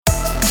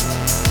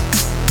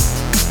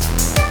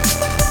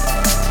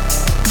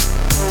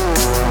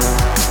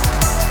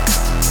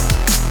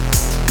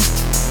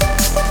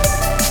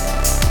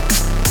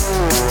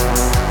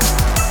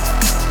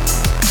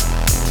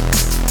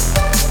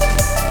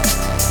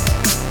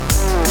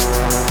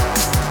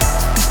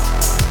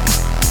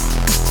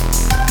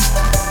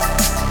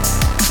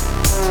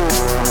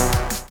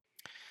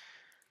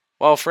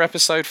Well, for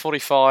episode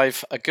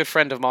 45, a good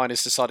friend of mine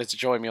has decided to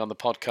join me on the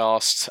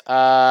podcast.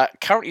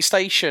 Currently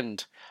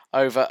stationed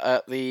over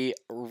at the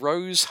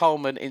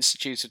Rose-Hulman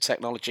Institute of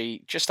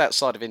Technology just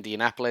outside of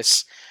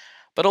Indianapolis,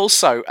 but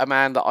also a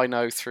man that I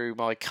know through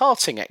my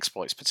karting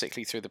exploits,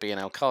 particularly through the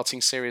B&L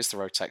karting series, the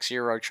Rotax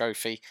Euro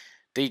Trophy.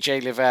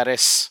 DJ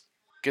Liveris,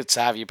 good to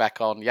have you back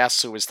on.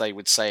 Yasu, as they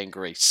would say in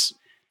Greece.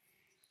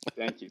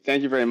 Thank you.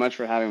 Thank you very much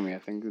for having me. I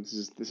think this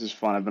is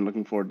fun. I've been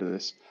looking forward to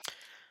this.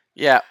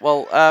 Yeah,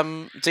 well,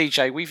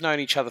 DJ, we've known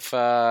each other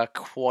for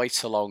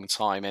quite a long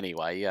time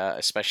anyway,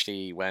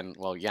 especially when,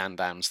 well,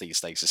 Yandams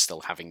these days are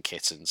still having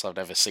kittens. I've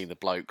never seen the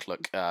bloke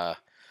look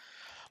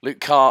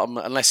calm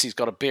unless he's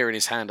got a beer in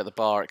his hand at the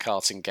bar at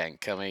Karting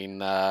Genk. I mean,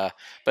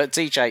 but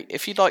DJ,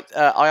 if you'd like,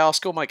 I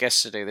ask all my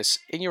guests to do this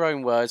in your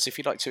own words, if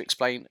you'd like to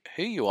explain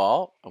who you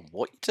are and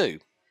what you do.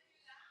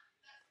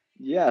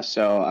 Yeah,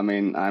 so I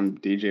mean, I'm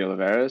DJ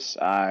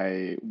Liveris.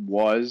 I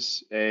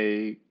was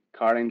a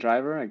karting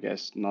driver, I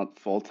guess not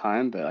full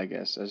time, but I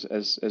guess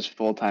as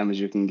full time as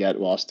you can get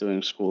whilst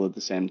doing school at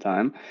the same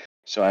time.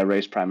 So I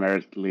raced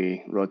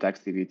primarily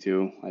Rotax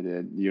TV2. I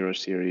did Euro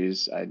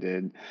Series. I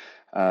did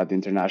the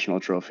international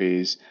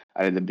trophies.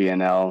 I did the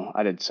BNL.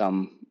 I did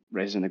some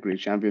races in the Greek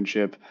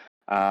Championship.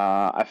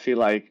 I feel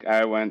like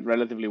I went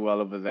relatively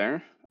well over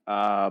there,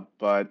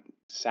 but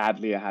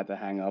sadly I had to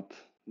hang up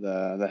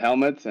the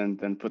helmet and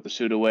then put the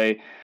suit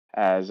away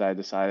as I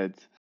decided,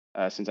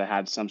 since I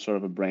had some sort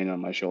of a brain on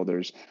my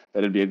shoulders, that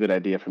it'd be a good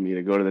idea for me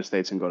to go to the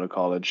States and go to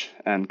college.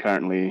 And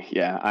currently,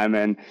 yeah, I'm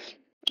in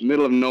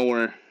middle of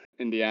nowhere,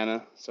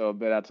 Indiana, so a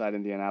bit outside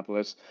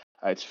Indianapolis.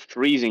 It's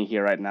freezing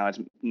here right now. It's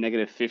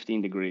negative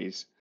 15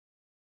 degrees.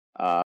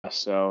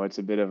 So it's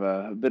a bit of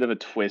a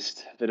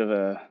twist, a bit of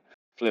a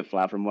flip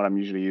flop from what I'm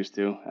usually used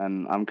to.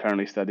 And I'm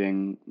currently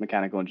studying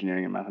mechanical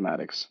engineering and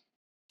mathematics.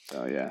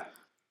 So yeah.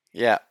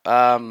 Yeah.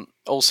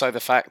 Also, the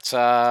fact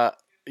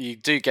you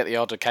do get the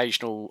odd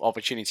occasional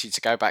opportunity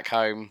to go back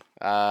home.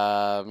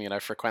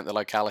 Frequent the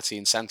locality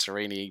in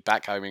Santorini,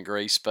 back home in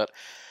Greece. But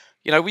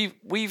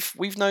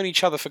we've known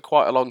each other for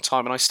quite a long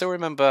time, and I still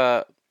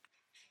remember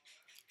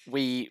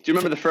we. Do you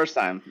remember the first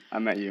time I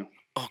met you?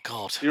 Oh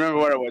God. Do you remember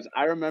what it was?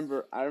 I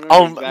remember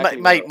Oh,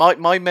 exactly what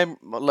mate,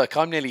 it my look.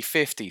 I'm nearly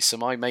 50, so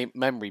my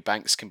memory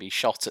banks can be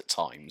shot at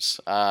times.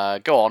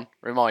 Go on,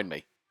 remind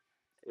me.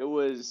 it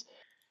was.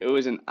 It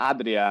was an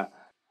Adria,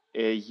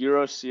 a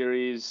Euro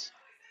Series.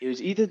 It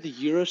was either the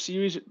Euro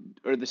Series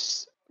or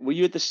were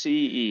you at the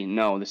CE?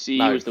 No, the CE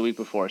No. was the week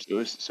before.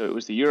 So it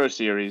was the Euro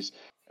Series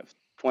of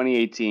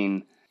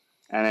 2018,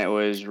 and it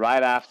was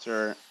right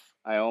after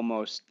I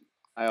almost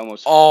I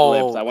almost flipped.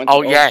 Oh,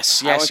 oh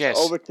yes, I yes, went to yes.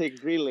 overtake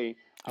Vrili.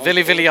 I went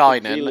Vili to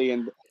overtake Viliainen. Vrili,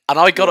 and And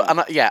I got yeah,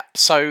 and yeah.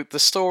 So the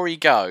story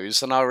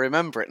goes, and I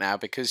remember it now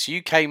because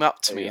you came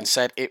up to there me you and go.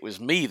 said it was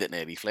me that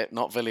nearly flipped,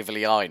 not Vili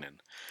Viliainen.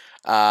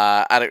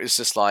 And it was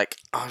just like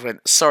I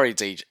went, sorry,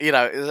 DJ.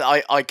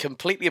 I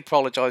completely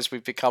apologise.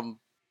 We've become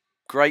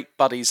great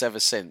buddies ever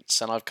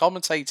since, and I've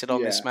commentated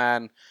on this Yeah,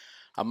 man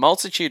a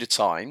multitude of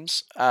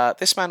times.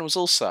 This man was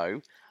also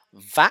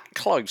that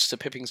close to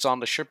pipping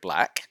Xander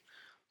Schublack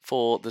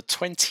for the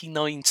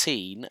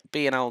 2019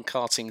 B&L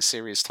Karting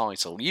Series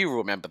title. You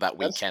remember that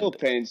that still weekend.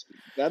 pains.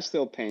 That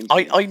still pains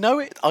I, me. I know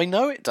it. I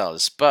know it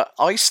does. But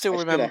I still I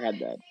should have remember. had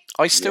that.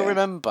 I still Yeah,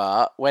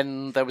 remember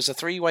when there was a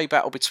three-way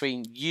battle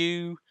between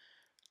you,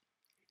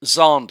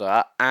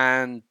 Zander,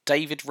 and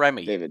David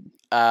Remy, David.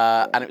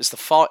 and Yeah. it was the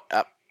fight.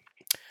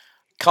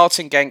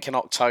 Karting Genk in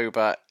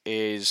October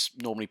is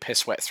normally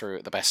piss wet through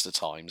at the best of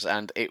times,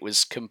 and it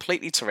was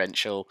completely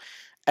torrential.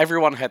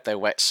 Everyone had their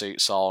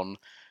wetsuits on.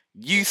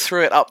 You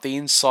threw it up the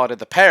inside of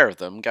the pair of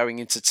them going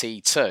into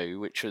T2,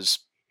 which was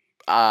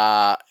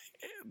uh,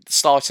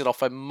 started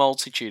off a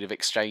multitude of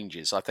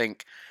exchanges. I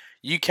think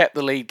you kept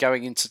the lead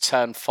going into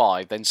turn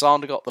 5, then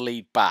Zander got the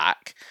lead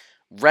back.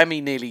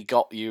 Remy nearly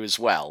got you as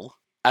well,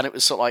 and it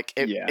was sort of like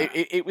Yeah.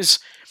 it was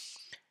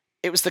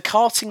the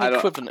karting I don't.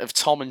 equivalent of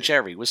Tom and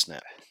Jerry, wasn't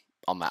it,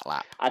 on that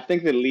lap? I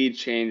think the lead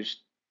changed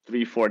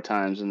 3, 4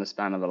 times in the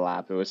span of the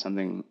lap. It was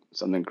something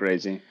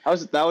crazy.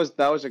 That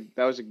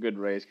was a good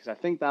race because I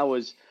think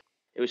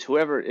it was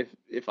whoever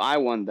if I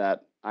won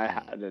that I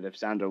Mm. had it. If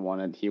Sander won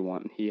it, he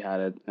won. He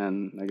had it,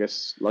 and I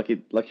guess lucky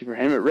for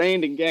him, it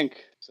rained in Genk.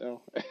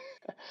 So,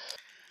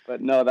 but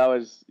no, that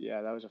was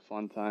a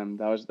fun time.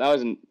 That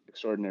was an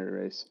extraordinary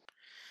race.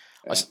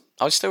 Yeah.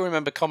 I still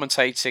remember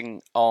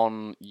commentating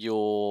on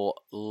your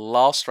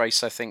last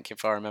race, I think,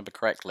 if I remember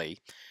correctly,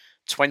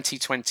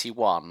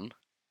 2021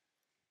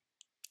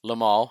 Le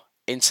Mans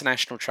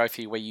International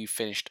Trophy, where you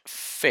finished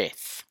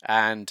 5th,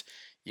 and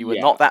you were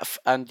Yeah. not that,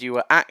 and you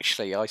were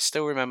actually, I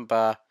still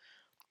remember,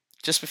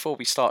 just before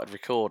we started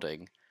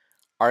recording,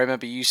 I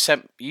remember you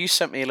sent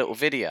me a little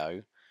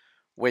video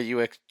where you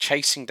were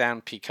chasing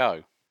down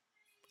Picot,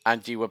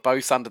 and you were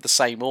both under the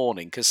same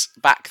awning, because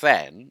back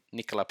then,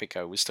 Nicolas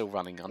Picot was still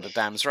running under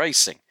Dams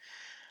Racing.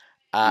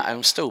 Yeah. And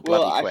was still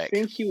Well, bloody I quick.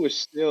 think he was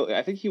still.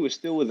 I think he was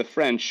still with the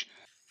French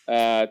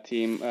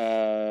team.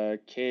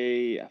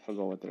 K. I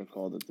forgot what they're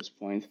called at this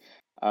point.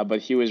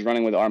 But he was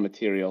running with our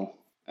material.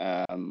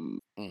 But Hmm.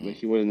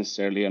 he wasn't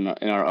necessarily in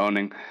our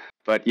owning.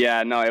 But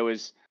yeah, no, it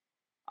was.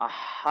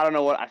 I don't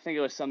know what. I think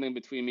it was something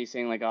between me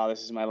saying like, "Oh,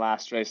 this is my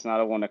last race, and I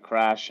don't want to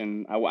crash."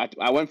 And I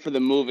went for the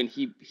move, and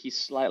he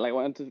slightly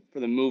for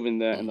the move in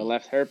the Hmm.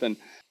 left hairpin,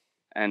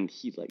 and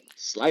he like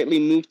slightly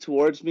moved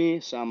towards me.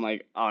 So I'm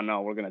like, "Oh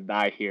no, we're gonna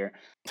die here."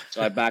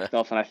 So I backed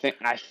off, and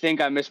I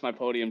think I missed my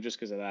podium just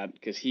because of that,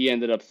 because he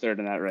ended up third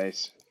in that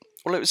race.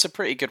 Well, it was a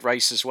pretty good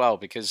race as well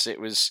because it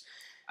was.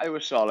 I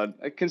was solid.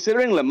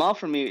 Considering Le Mans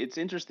for me, it's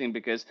interesting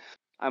because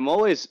I'm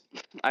always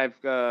I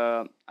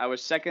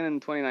was second in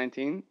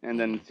 2019 and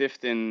then Mhm.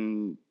 fifth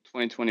in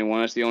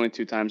 2021. It's the only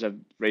two times I've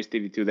raced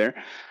 82 there.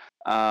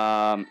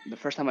 The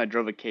first time I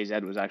drove a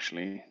KZ was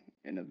actually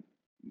in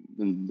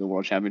the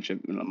World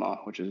Championship in Le Mans,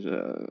 which is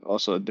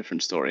also a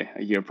different story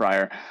a year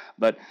prior.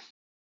 But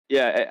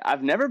yeah,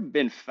 I've never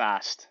been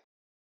fast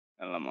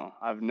in Le Mans.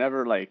 I've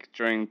never like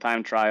during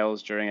time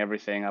trials, during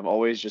everything, I've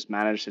always just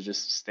managed to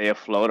just stay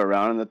afloat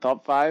around in the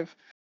top five.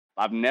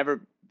 I've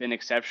never been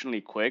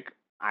exceptionally quick.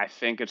 I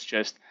think it's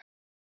just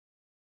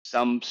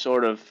some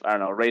sort of, I don't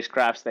know,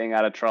 racecraft staying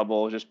out of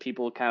trouble, just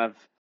people kind of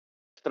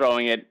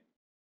throwing it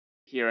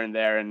here and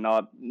there and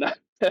not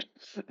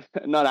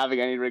having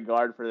any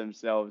regard for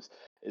themselves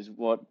is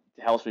what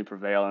helps me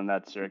prevail in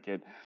that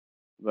circuit.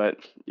 But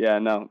yeah,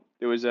 no,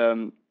 it was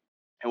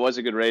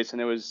a good race,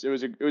 and it was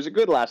a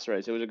good last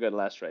race. It was a good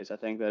last race. I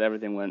think that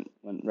everything went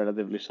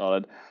relatively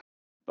solid.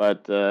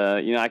 But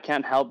I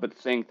can't help but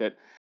think that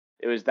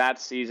it was that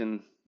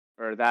season,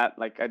 or that,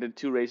 like, I did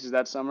two races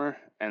that summer,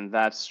 and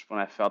that's when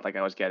I felt like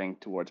I was getting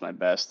towards my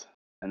best,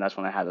 and that's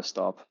when I had to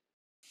stop.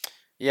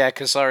 Yeah,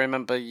 because I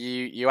remember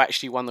you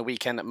actually won the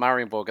weekend at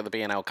Marienborg at the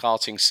B&L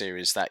karting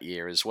series that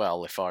year as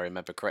well, if I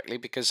remember correctly.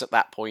 Because at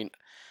that point,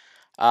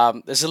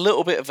 there's a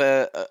little bit of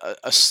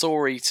a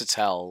story to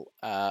tell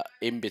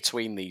in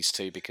between these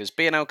two. Because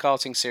B&L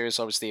karting series,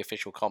 I was the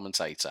official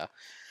commentator,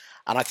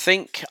 and I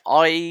think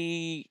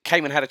I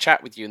came and had a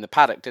chat with you in the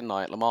paddock, didn't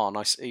I, at Le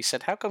Mans? And he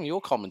said, "How come you're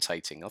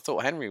commentating? I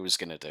thought Henry was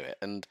going to do it."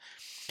 And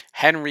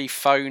Henry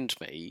phoned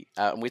me,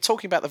 and we're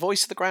talking about the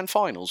voice of the grand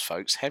finals,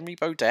 folks. Henry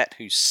Baudet,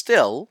 who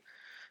still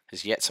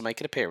has yet to make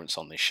an appearance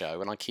on this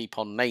show, and I keep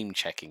on name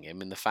checking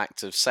him in the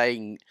fact of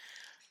saying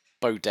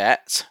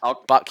Baudet,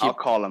 Buck, I'll you.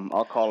 call him.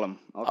 I'll call him.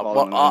 I'll call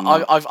Well, him and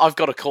let him know. I've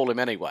got to call him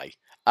anyway.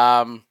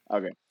 Um,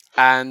 Okay.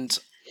 and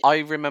I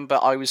remember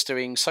I was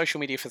doing social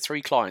media for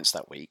three clients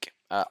that week: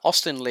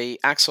 Austin Lee,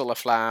 Axel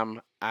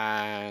Laflamme,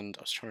 and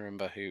I was trying to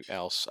remember who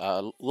else.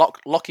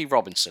 Lockie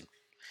Robinson.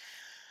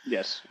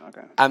 Yes.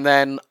 Okay. And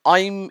then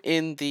I'm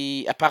in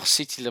the Apart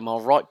City Le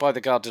Mans, right by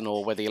the Gare du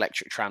Nord, where the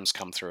electric trams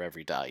come through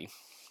every day.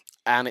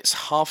 And it's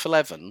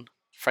 11:30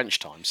 French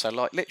time, so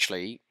like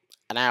literally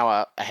an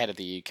hour ahead of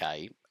the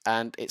UK.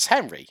 And it's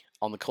Henry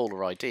on the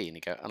caller ID,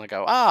 and I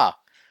go,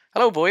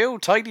 hello, boy, all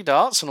tidy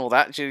darts and all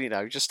that.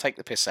 Just take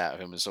the piss out of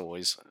him as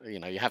always.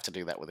 You have to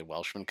do that with a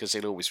Welshman because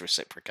he'll always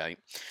reciprocate.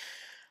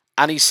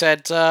 And he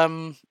said,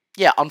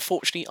 yeah,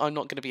 unfortunately, I'm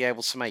not going to be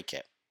able to make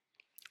it.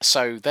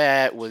 So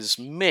there was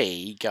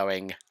me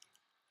going,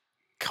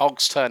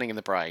 cogs turning in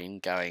the brain,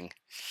 going,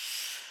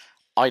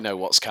 I know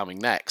what's coming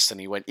next. And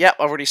he went, yep,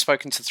 I've already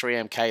spoken to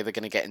 3MK. They're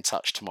going to get in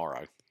touch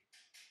tomorrow.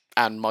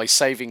 And my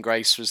saving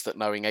grace was that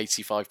knowing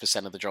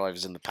 85% of the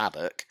drivers in the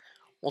paddock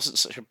wasn't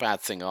such a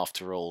bad thing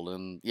after all.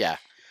 And yeah,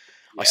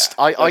 I,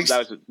 Yeah.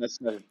 That's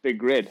a big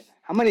grid.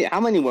 How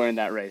many were in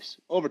that race?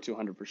 Over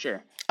 200 for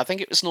sure. I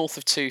think it was north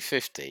of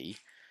 250.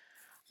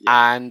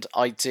 Yeah. And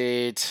I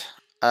did.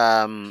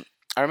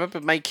 I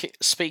remember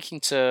speaking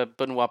to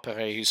Benoit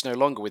Perret, who's no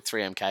longer with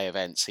 3MK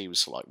events. He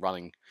was like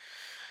running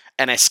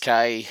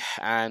NSK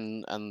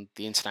and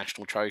the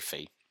international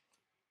trophy.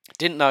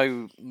 Didn't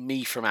know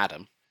me from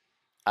Adam.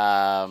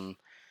 Um,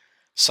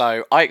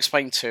 So I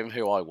explained to him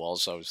who I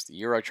was. I was the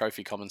Euro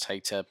Trophy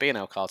commentator,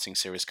 B&L Karting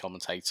Series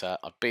commentator.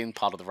 I've been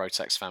part of the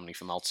Rotex family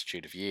for a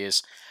multitude of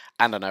years,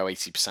 and I know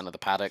 80% of the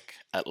paddock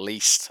at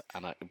least,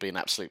 and it would be an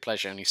absolute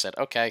pleasure. And he said,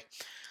 okay.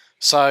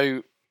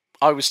 So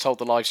I was told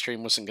the live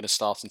stream wasn't going to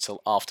start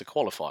until after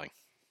qualifying.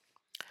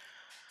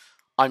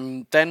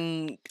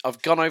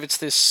 I've gone over to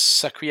this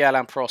Circuit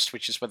Alain Prost,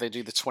 which is where they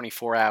do the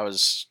 24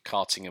 hours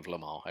karting of Le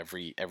Mans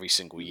every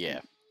single Hmm.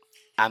 year,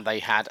 and they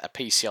had a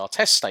PCR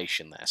test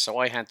station there. So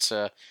I had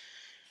to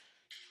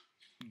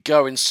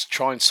go and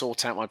try and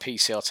sort out my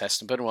PCR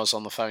test. And Benoit was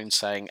on the phone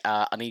saying,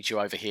 I need you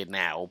over here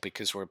now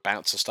because we're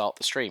about to start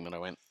the stream. And I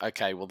went,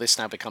 okay, well, this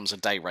now becomes a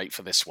day rate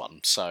for this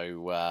one.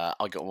 So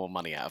I got more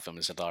money out of them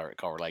as a direct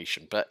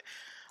correlation. But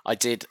I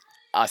did.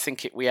 I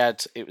think it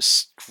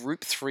was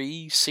Group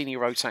 3 Senior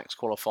Rotax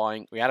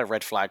qualifying. We had a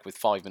red flag with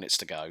 5 minutes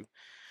to go.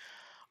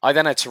 I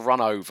then had to run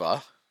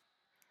over,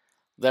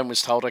 then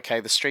was told,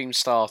 okay, the stream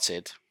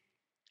started.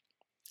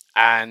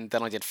 And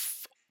then I did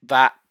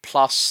that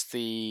plus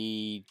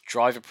the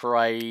driver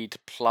parade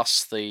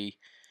plus the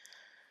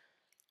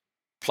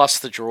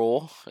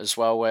draw as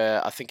well,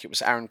 where I think it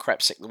was Aaron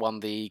Krepsik that won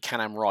the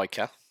Can-Am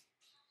Riker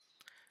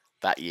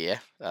that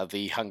year.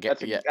 The Hungary,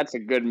 yeah, That's a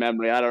good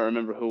memory. I don't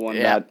remember who won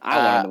yeah. that. I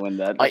wanted to win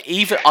that.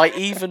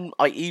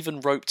 I even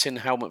roped in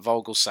Helmut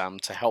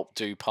Vogelsam to help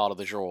do part of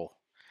the draw.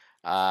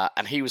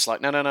 And he was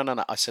like, no, no, no, no,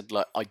 no. I said,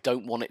 look, I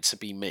don't want it to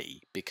be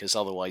me because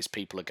otherwise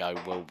people are going,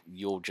 well,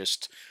 you're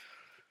just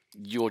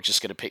going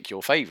to pick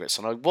your favourites.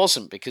 And I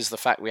wasn't, because the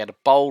fact we had a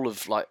bowl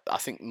of, like, I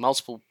think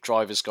multiple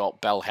drivers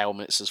got Bell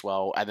helmets as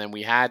well. And then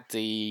we had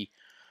the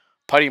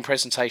podium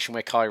presentation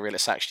where Kai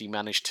Rillis actually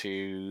managed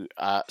to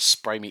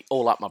spray me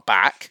all up my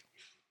back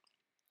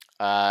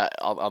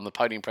on the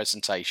podium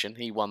presentation.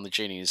 He won the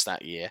juniors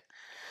that year.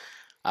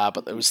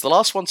 But it was the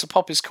last one to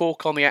pop his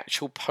cork on the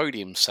actual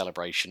podium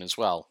celebration as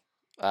well.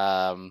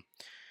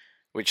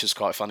 Which is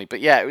quite funny. But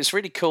yeah, it was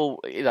really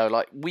cool.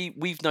 Like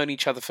we've known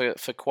each other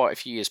for quite a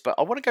few years. But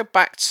I want to go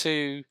back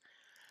to,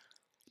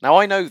 now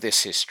I know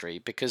this history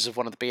because of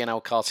one of the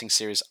BNL karting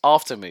series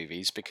after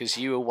movies, because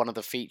you were one of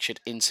the featured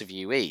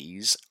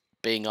interviewees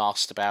being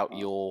asked about Oh.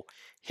 your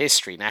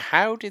history. Now,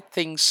 how did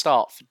things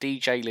start for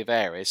DJ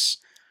Liveris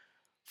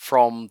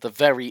from the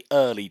very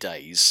early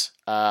days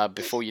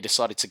before you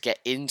decided to get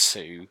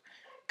into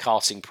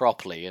karting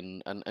properly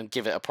and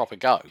give it a proper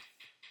go?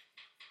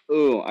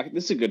 Ooh,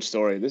 this is a good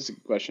story. This is a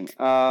good question.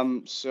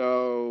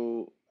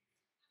 So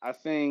I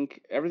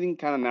think everything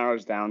kind of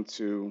narrows down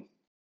to,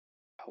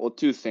 well,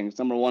 two things.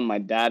 Number one, my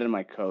dad and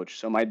my coach.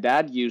 So my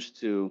dad used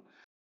to,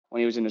 when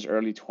he was in his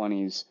early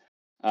 20s,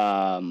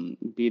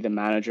 be the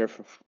manager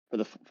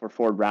for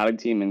Ford Rally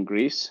Team in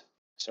Greece.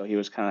 So he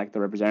was kind of like the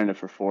representative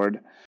for Ford,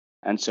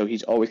 and so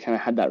he's always kind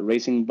of had that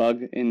racing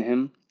bug in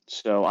him.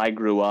 So I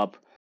grew up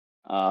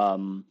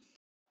um,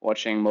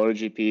 watching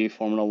MotoGP,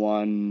 Formula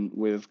One,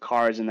 with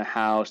cars in the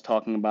house,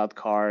 talking about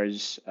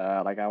cars.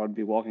 Like I would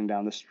be walking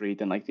down the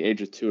street, and like the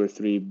age of 2 or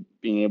 3,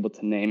 being able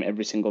to name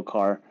every single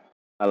car.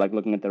 I like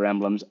looking at their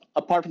emblems.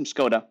 Apart from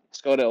Skoda,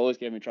 Skoda always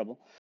gave me trouble.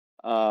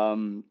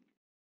 Um,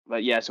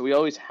 but yeah, so I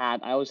always had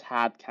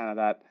kind of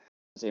that,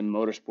 say,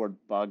 motorsport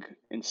bug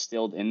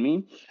instilled in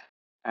me.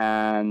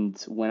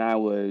 And when I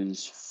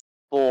was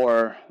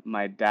 4,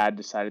 my dad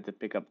decided to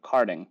pick up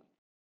karting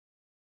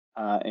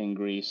in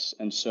Greece,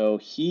 and so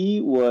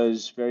he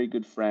was very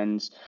good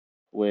friends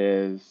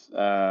with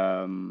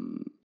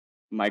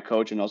my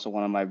coach and also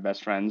one of my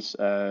best friends,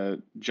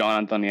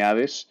 John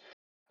Antoniadis,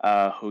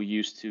 who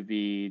used to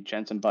be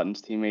Jensen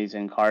Button's teammates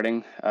in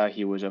karting.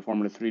 He was a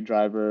Formula 3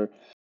 driver.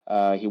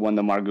 He won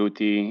the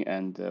Marguti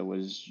and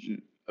was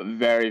a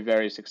very,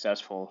 very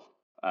successful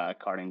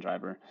karting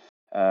driver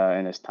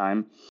in his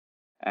time.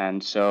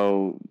 And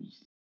so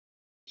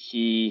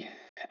he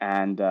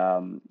and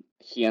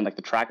he and like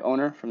the track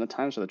owner from the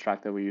time, so the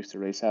track that we used to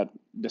race at,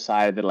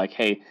 decided that, like,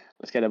 hey,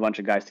 let's get a bunch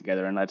of guys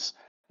together and let's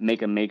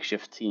make a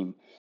makeshift team.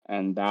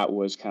 And that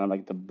was kind of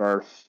like the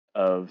birth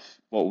of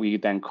what we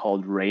then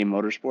called Ray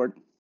Motorsport.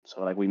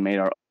 So like we made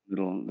our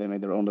they made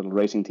their own little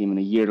racing team, and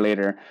a year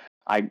later,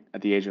 at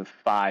the age of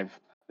 5,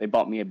 they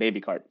bought me a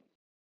baby cart.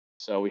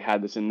 So we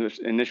had this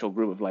initial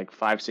group of like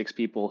 5, 6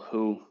 people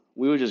who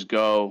we would just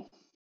go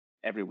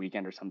every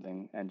weekend or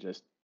something and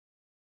just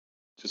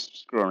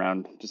screw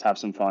around, just have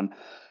some fun.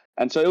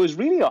 And so it was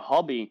really a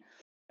hobby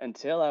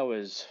until I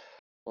was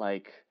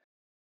like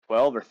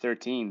 12 or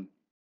 13.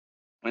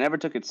 I never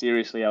took it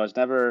seriously. I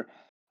never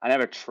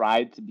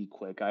tried to be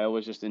quick. I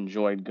always just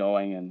enjoyed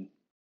going and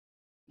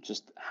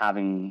just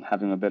having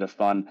a bit of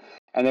fun.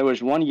 And there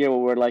was one year where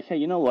we were like, hey,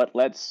 you know what?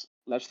 Let's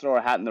throw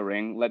our hat in the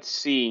ring. Let's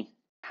see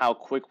how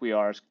quick we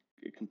are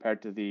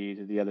compared to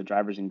the other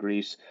drivers in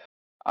Greece.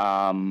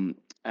 Um,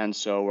 and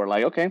so we're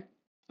like, okay,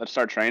 let's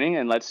start training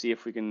and let's see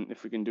if we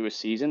can do a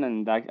season.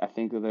 And I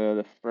think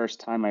the first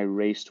time I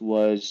raced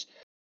was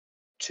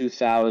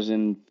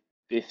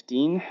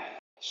 2015.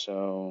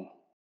 So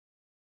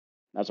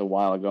that's a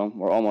while ago.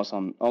 We're almost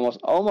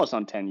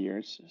on 10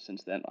 years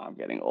since then. I'm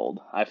getting old.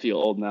 I feel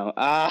old now.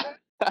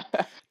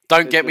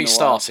 Don't It's get been me a while.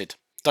 started.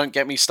 Don't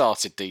get me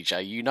started,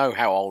 DJ. You know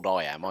how old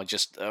I am. I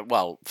just,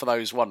 well, for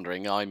those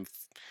wondering, I'm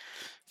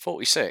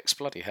 46.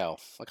 Bloody hell.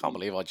 I can't You,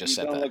 believe I just you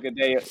said don't that. look a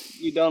day.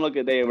 You don't look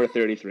a day over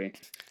 33.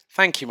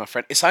 Thank you, my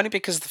friend. It's only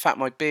because of the fact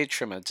my beard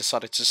trimmer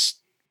decided to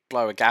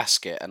blow a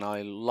gasket and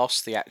I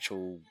lost the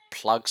actual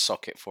plug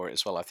socket for it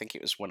as well. I think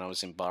it was when I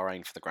was in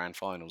Bahrain for the grand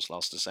finals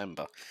last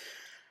December.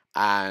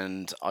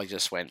 And I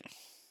just went,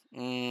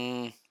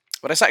 mm.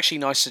 But it's actually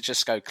nice to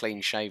just go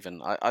clean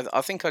shaven. I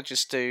think I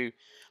just do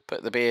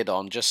put the beard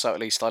on just so at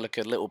least I look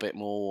a little bit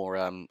more.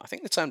 I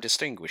think the term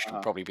distinguished would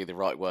Uh, probably be the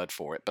right word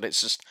for it. But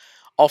it's just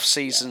off yeah,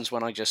 seasons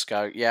when I just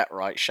go, yeah,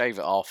 right, shave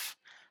it off,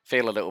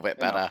 feel a little bit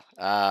enough.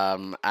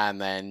 better,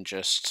 and then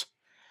just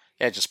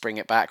bring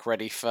it back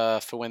ready for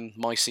when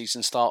my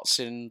season starts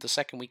in the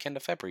second weekend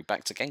of February.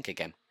 Back to Genk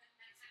again.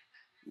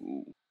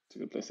 Ooh, it's a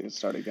good place to get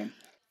started again.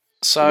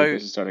 It's a good So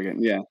place to start again.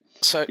 Yeah.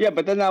 so Yeah,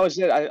 but then that was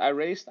it. I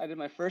raced. I did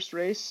my first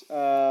race.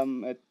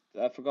 I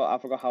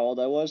forgot how old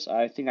I was.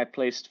 I think I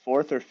placed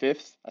fourth or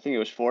fifth. I think it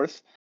was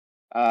fourth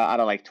out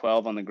of like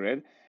 12 on the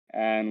grid.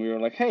 And we were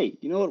like, hey,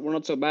 you know what? We're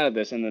not so bad at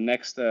this. And the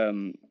next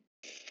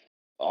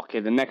okay,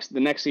 the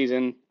next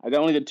season, I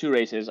only did 2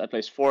 races. I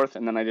placed fourth,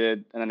 and then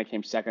I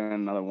came second in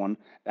another one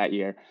that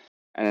year.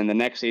 And then the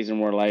next season,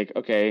 we're like,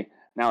 okay,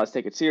 now let's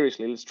take it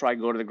seriously. Let's try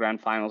go to the grand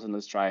finals and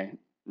let's try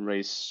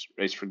race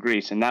for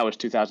Greece. And that was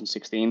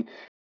 2016.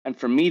 And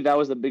for me, that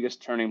was the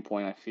biggest turning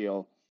point, I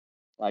feel,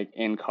 like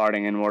in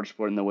karting and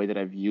motorsport in the way that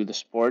I view the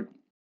sport.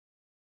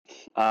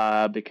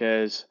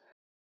 Because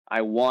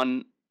I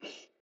won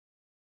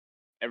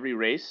every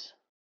race,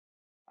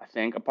 I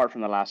think, apart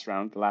from the last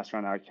round. The last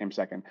round I came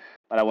second,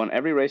 but I won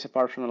every race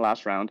apart from the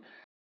last round,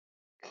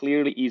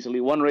 clearly, easily.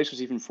 One race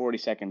was even 40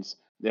 seconds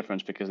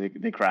difference because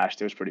they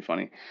crashed. It was pretty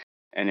funny.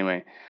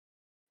 Anyway,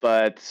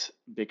 but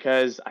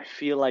because I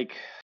feel like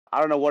I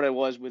don't know what it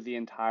was with the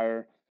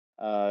entire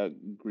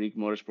Greek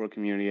motorsport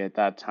community at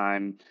that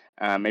time.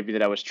 Maybe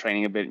that I was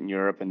training a bit in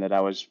Europe and that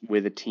I was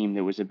with a team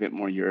that was a bit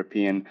more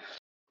European.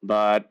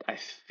 But I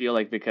feel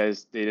like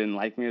because they didn't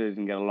like me, they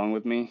didn't get along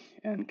with me,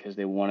 and because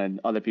they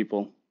wanted other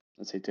people,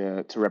 let's say,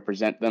 to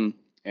represent them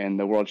in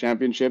the World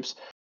Championships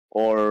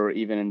or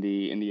even in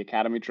the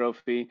Academy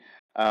Trophy,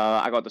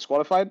 I got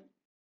disqualified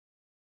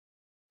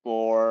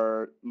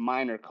for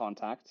minor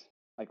contact,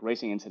 like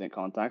racing incident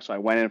contact. So I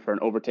went in for an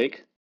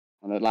overtake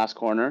on the last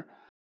corner,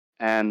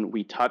 and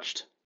we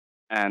touched,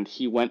 and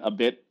he went a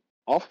bit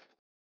off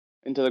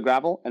into the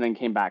gravel and then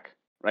came back.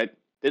 Right,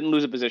 didn't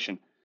lose a position,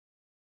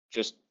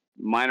 just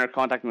minor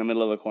contact in the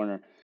middle of the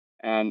corner,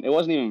 and it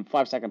wasn't even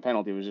 5 second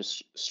penalty. It was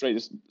just straight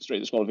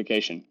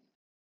disqualification,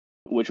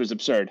 which was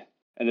absurd.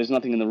 And there's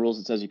nothing in the rules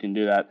that says you can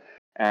do that.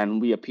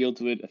 And we appealed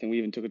to it. I think we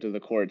even took it to the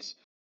courts.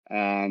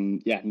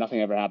 And yeah,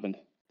 nothing ever happened.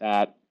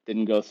 That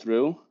didn't go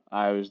through.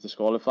 I was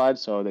disqualified,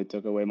 so they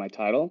took away my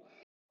title,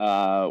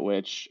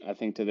 which I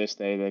think to this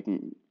day they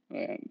can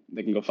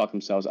go fuck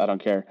themselves. I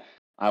don't care.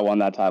 I won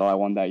that title. I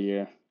won that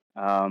year.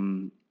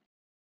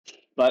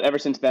 But ever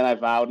since then, I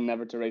vowed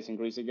never to race in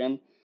Greece again,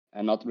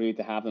 and not really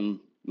to have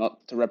them,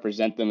 not to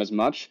represent them as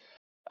much.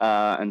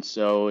 And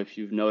so, if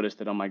you've noticed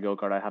that on my go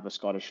kart, I have a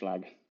Scottish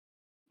flag,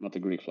 not the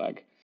Greek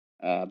flag.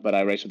 But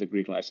I race with a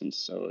Greek license,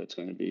 so it's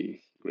going to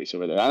be Greece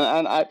over there.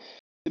 And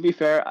to be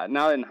fair,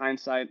 now in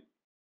hindsight,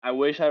 I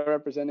wish I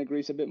represented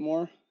Greece a bit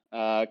more,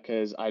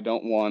 because I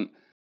don't want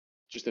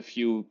just a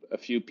few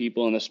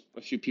people and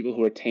a few people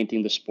who are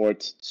tainting the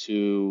sport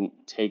to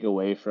take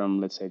away from,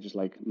 let's say, just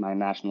like my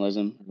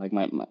nationalism, like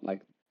my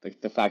like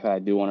the fact that I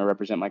do want to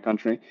represent my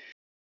country.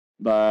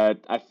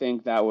 But I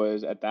think that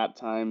was at that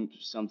time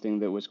something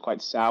that was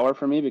quite sour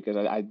for me because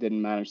I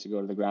didn't manage to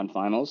go to the grand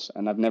finals,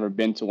 and I've never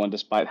been to one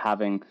despite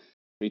having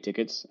free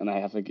tickets, and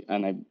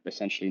I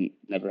essentially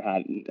never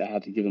had I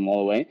had to give them all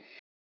away.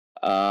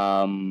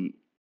 Um,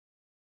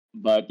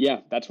 but yeah,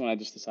 that's when I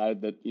just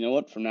decided that, you know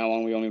what, from now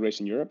on we only race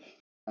in Europe,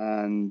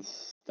 and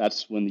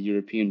that's when the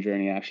European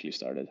journey actually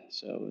started.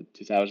 So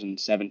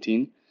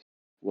 2017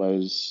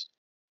 was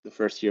the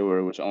first year where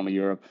it was only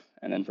Europe,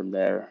 and then from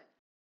there,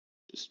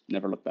 just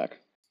never looked back.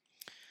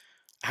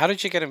 How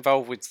did you get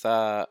involved with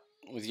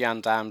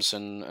Jan Dams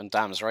and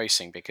Dams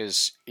Racing?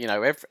 Because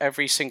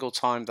every single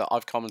time that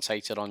I've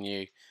commentated on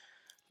you,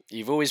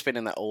 you've always been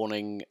in that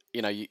awning.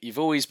 You've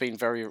always been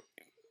very.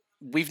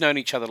 We've known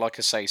each other, like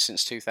I say,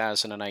 since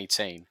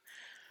 2018. Mm,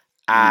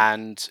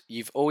 And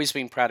you've always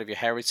been proud of your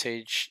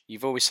heritage.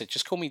 You've always said,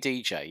 just call me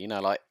DJ,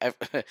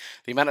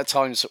 the amount of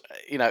times,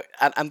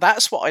 and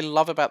that's what I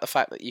love about the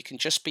fact that you can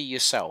just be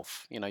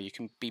yourself. You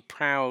can be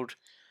proud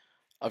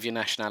of your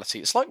nationality.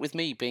 It's like with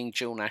me being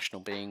dual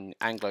national, being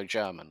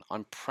Anglo-German.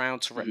 I'm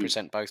proud to hmm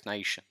represent both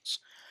nations.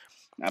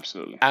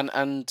 Absolutely. And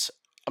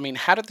I mean,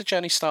 how did the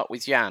journey start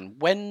with Jan?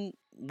 When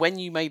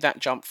you made that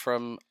jump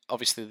from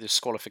obviously the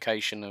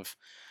disqualification of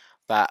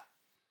that,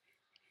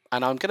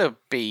 and I'm going to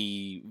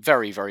be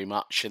very, very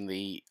much in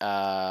the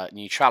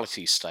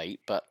neutrality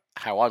state, but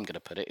how I'm going to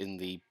put it, in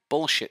the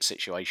bullshit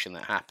situation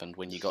that happened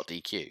when you got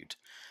DQ'd.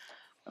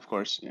 Of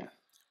course, yeah.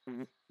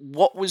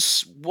 What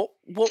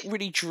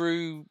really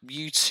drew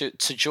you to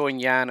join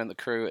Jan and the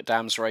crew at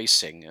Dams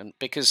Racing? And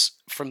because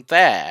from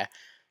there,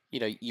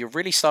 you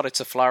really started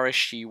to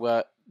flourish. You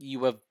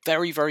were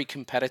very, very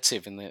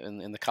competitive in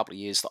the couple of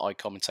years that I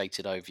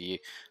commentated over you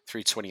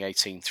through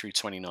 2018 through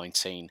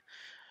 2019,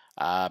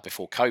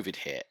 before COVID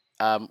hit.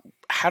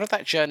 How did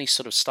that journey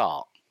sort of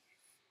start?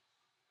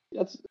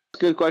 That's a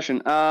good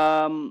question.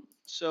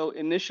 So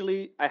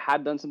initially, I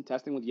had done some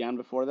testing with Jan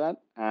before that,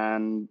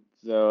 and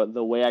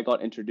the way I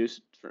got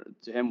introduced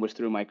to him was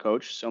through my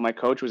coach. So my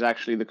coach was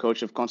actually the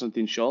coach of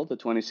Konstantin Scholl, the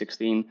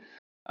 2016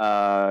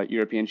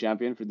 European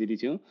champion for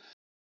DD2,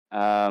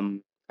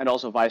 and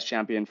also vice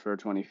champion for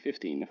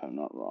 2015, if I'm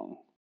not wrong.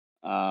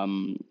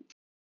 Um,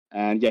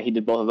 and yeah, he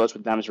did both of those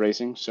with Dams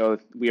Racing. So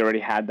we already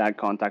had that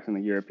contact in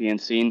the European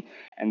scene,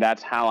 and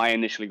that's how I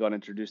initially got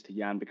introduced to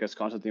Jan because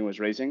Konstantin was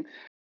racing.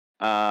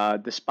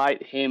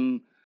 Despite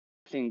him,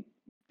 I think,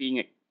 being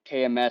at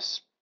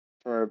KMS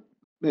for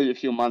maybe a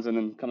few months and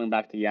then coming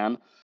back to Jan.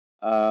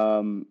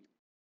 Um,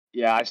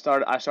 yeah, I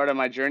started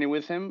my journey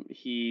with him.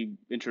 He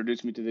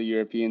introduced me to the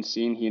European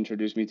scene. He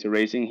introduced me to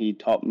racing. He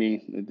taught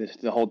me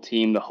the whole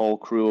team, the whole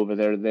crew over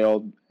there. They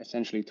all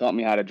essentially taught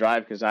me how to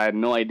drive because I had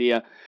no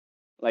idea.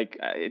 Like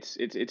it's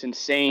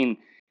insane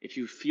if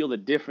you feel the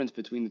difference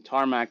between the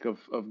tarmac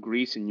of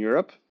Greece and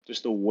Europe,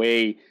 just the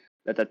way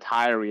that the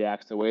tire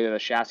reacts, the way that the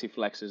chassis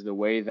flexes, the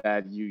way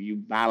that you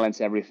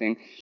balance everything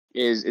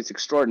it's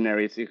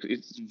extraordinary.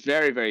 It's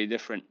very, very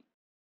different.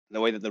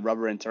 the way that the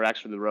rubber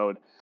interacts with the road.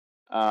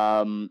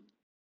 Um,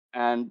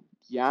 and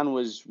Jan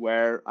was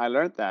where I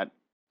learned that.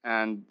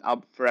 And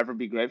I'll forever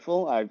be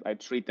grateful. I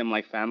treat them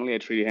like family. I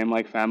treat him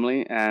like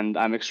family, and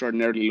I'm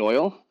extraordinarily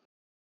loyal.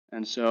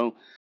 And so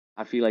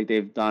I feel like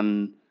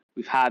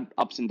we've had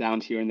ups and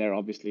downs here and there,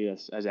 obviously,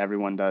 as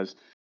everyone does,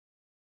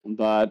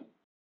 but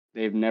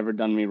they've never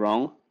done me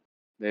wrong.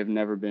 They've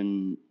never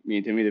been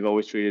mean to me. They've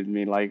always treated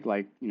me like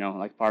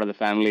part of the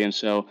family. And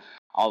so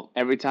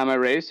every time I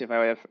race, if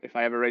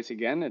I ever race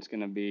again, it's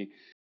gonna be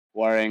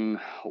wearing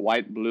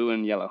white, blue,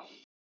 and yellow.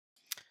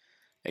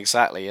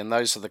 Exactly, and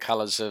those are the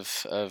colours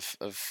of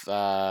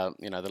the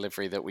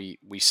livery that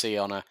we see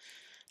on a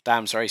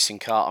Dams racing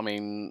car. I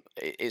mean,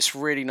 it's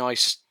really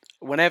nice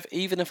whenever,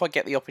 even if I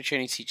get the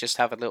opportunity, just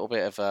have a little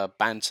bit of a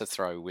banter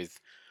throw with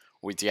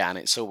Jan.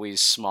 It's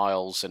always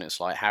smiles, and it's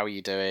like, "How are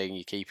you doing?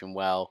 You keeping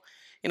well?"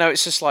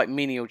 It's just like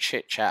menial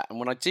chit chat. And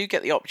when I do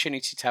get the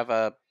opportunity to have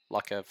a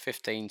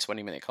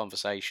 15-20 minute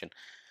conversation,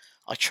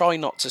 I try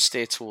not to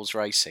steer towards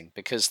racing,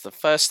 because the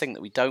first thing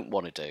that we don't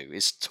want to do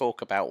is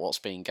talk about what's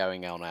been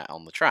going on out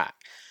on the track.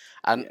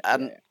 And Yeah, yeah,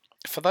 and yeah.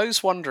 for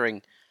those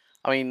wondering,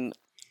 I mean,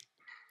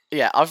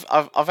 yeah,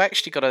 I've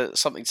actually got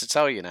something to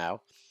tell you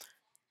now.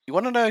 You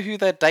want to know who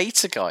their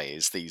data guy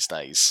is these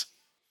days?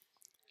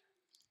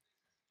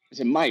 Is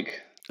it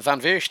Mike?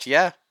 Van Wust,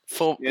 yeah, It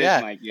is yeah,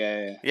 Mike.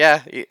 Yeah,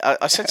 yeah.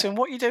 I said to yeah. him,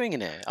 "What are you doing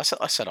in here?" I said,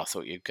 "I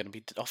thought you were going to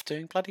be off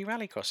doing bloody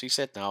rallycross." He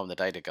said, "No, I'm the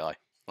data guy."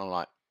 I'm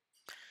like,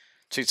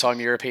 two-time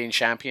European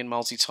champion,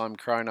 multi-time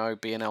chrono,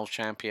 B&L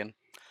champion.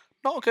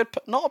 Not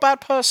a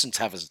bad person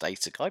to have as a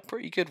data guy.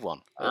 Pretty good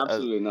one.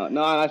 Absolutely not.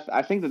 No,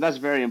 I think that that's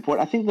very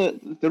important. I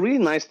think the really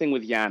nice thing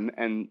with Jan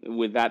and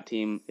with that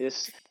team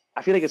is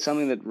I feel like it's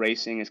something that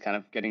racing is kind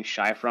of getting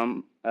shy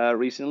from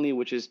recently,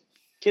 which is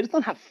kids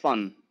don't have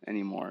fun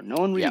anymore. No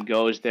one Yeah, really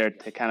goes there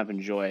to kind of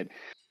enjoy it.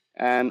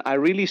 And I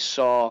really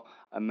saw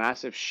a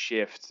massive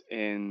shift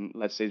in,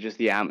 let's say, just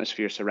the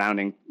atmosphere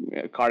surrounding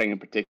karting in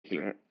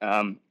particular.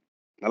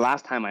 The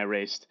last time I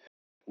raced,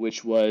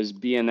 which was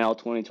BNL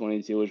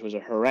 2022, which was a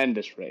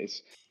horrendous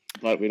race,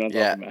 but we don't talk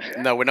yeah. about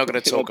No, we're not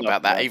going to we don't talk talk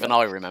about that. about Even that.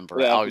 I remember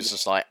We it. don't I have was to.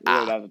 just like, We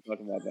don't have to talk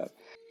about that.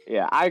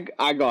 Yeah,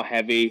 I got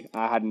heavy.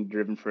 I hadn't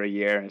driven for a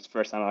year. It's the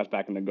first time I was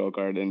back in the go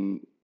kart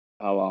in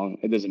how long?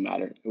 It doesn't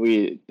matter.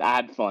 I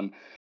had fun,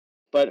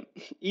 but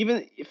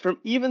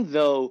even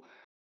though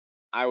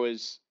I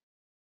was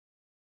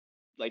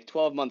like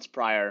 12 months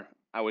prior,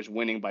 I was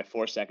winning by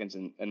 4 seconds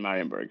in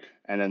Marienburg.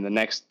 And then the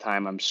next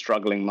time I'm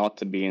struggling not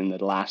to be in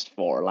the last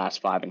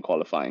five in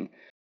qualifying.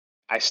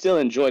 I still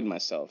enjoyed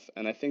myself.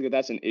 And I think that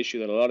that's an issue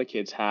that a lot of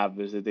kids have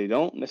is that they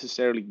don't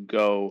necessarily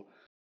go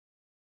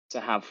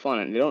to have fun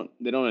and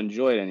they don't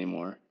enjoy it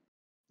anymore.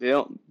 They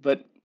don't,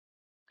 but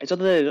it's not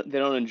that they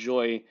don't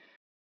enjoy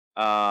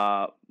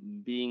uh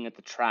being at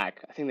the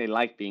track. I think they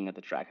like being at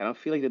the track. I don't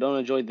feel like they don't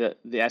enjoy the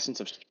essence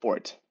of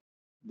sport,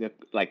 the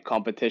like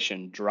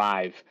competition,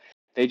 drive.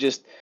 They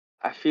just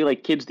I feel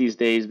like kids these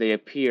days they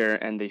appear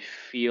and they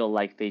feel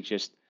like they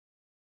just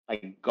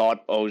like God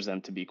owes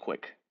them to be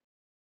quick.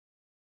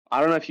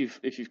 I don't know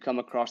if you've come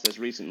across this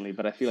recently,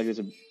 but I feel like there's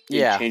a big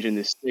yeah, change in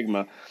this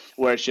stigma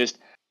where it's just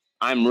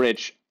I'm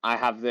rich, I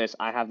have this,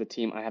 I have the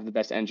team, I have the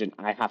best engine,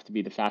 I have to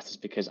be the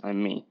fastest because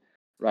I'm me.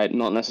 Right?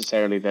 Not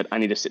necessarily that I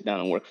need to sit down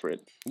and work for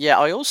it. yeah.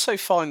 I also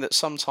find that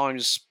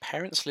sometimes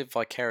parents live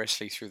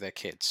vicariously through their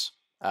kids,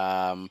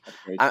 That's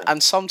very and, true.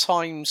 and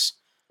sometimes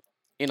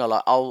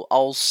like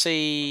I'll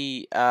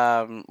see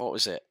what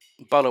was it?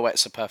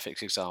 Bolowet's a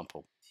perfect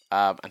example,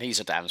 and he's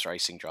a Dams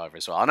racing driver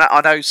as well. I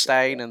know Yeah,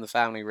 Stain yeah. and the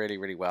family really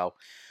really well,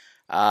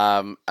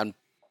 and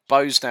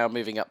Bo's now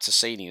moving up to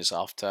seniors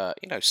after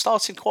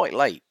started quite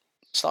late.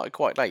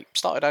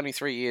 Started only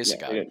 3 years Yeah,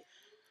 they ago, did.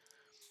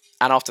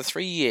 and after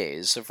 3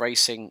 years of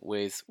racing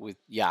with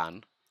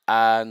Jan,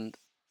 and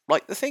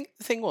like the thing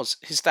was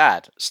his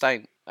dad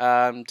Stain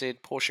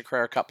did Porsche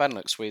Carrera Cup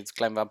Benelux with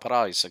Glenn Van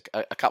Parijs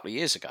a couple of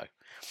years ago,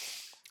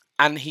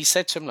 and he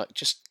said to him, "Look,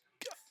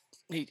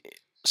 he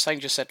Stain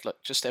just said,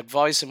 look, just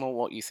advise him on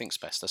what you think's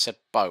best." I said,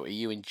 "Bo, are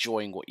you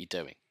enjoying what you're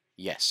doing?"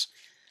 "Yes."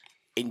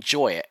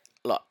 "Enjoy it.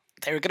 Look,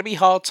 there are going to be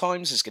hard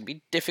times. There's going to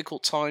be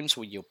difficult times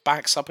where your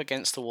back's up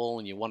against the wall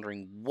and you're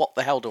wondering, what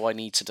the hell do I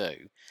need to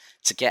do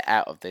to get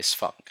out of this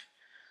funk?"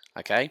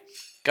 Okay?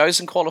 Goes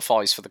and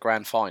qualifies for the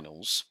grand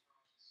finals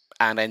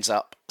and ends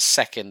up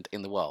second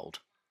in the world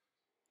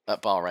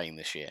at Bahrain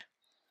this year.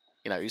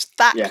 It was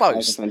that Yeah, that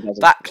was a close,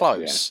 fantastic that success. Yeah.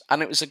 close,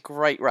 and it was a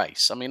great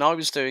race. I mean, I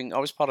was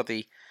part of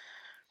the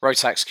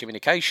Rotax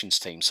communications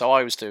team, so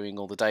I was doing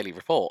all the daily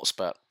reports.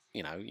 But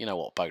you know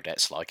what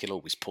Bodet's like; he'll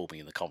always pull me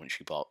in the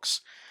commentary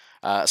box.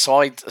 So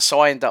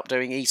I end up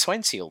doing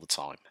E20 all the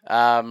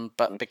time.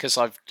 But because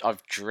I've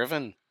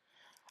driven,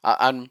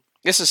 and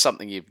this is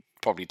something you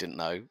probably didn't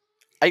know.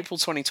 April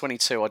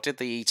 2022, I did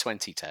the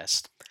E20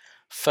 test,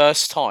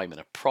 first time in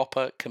a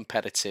proper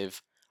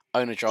competitive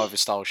owner driver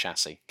style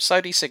chassis.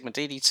 Sodi Sigma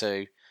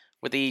DD2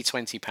 with the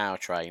E20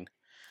 powertrain.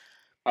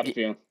 How'd you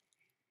feel?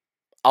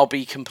 I'll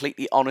be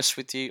completely honest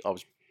with you. I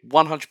was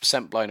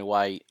 100% blown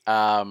away.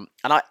 And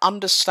I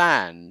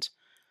understand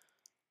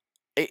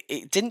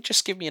it didn't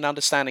just give me an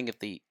understanding of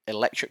the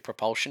electric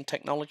propulsion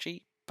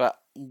technology, but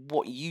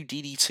what you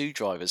DD2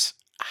 drivers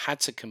had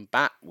to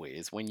combat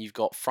with when you've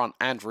got front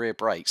and rear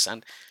brakes,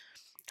 and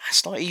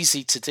that's not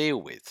easy to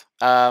deal with.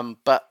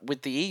 But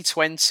with the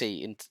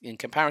E20, in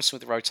comparison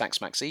with the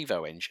Rotax Max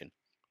Evo engine,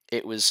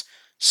 it was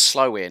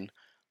slow in,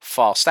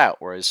 fast out.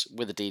 Whereas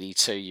with the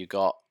DD2, you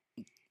got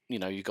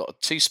a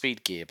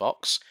two-speed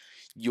gearbox.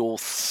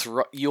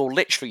 You're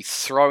literally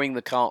throwing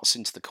the carts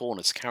into the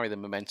corner to carry the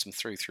momentum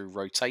through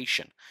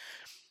rotation.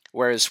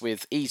 Whereas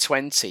with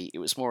E20, it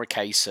was more a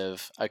case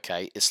of,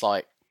 okay, it's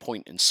like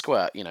point and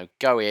squirt.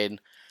 Go in,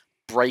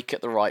 brake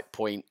at the right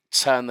point,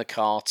 turn the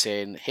kart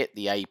in, hit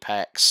the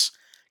apex,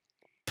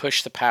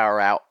 push the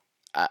power out,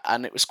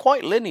 and it was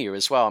quite linear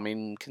as well. I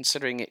mean,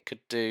 considering it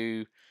could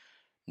do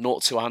 0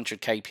 to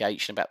 100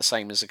 kph in about the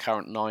same as the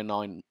current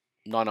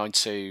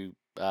 992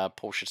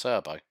 Porsche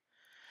Turbo.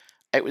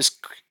 It was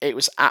it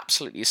was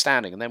absolutely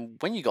astounding. And then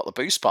when you got the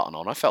boost button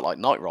on, I felt like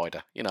Knight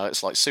Rider.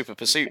 It's like Super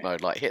Pursuit Okay.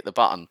 mode, like hit the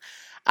button,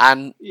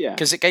 and Yeah.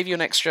 because it gave you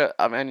an extra.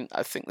 I mean,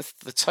 I think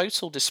the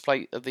total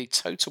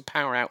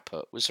power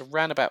output was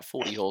around about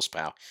 40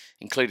 horsepower,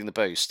 including the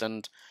boost.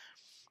 And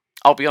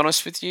I'll be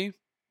honest with you,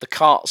 the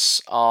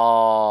carts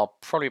are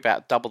probably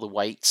about double the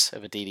weight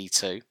of a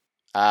DD2.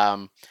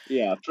 Um,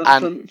 Yeah,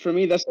 and for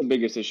me, that's the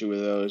biggest issue with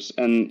those,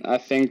 and I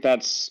think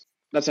that's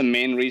a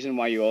main reason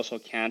why you also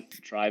can't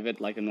drive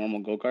it like a normal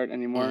go-kart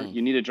anymore. mm,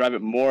 You need to drive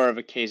it more of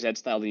a KZ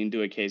style than you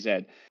do a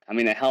KZ. I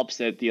mean, it helps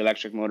that the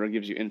electric motor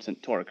gives you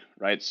instant torque,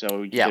 right?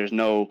 So yeah, there's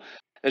no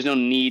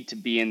need to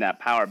be in that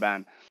power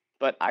band.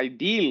 But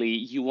ideally,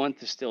 you want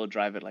to still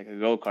drive it like a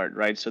go-kart,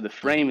 right? So the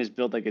mhm, frame is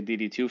built like a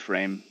DD2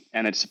 frame,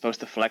 and it's supposed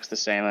to flex the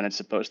same, and it's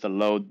supposed to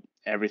load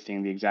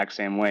everything the exact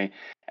same way.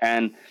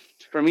 And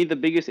for me, the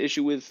biggest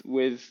issue with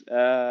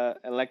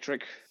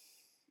electric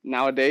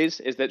nowadays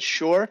is that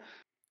sure,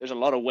 there's a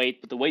lot of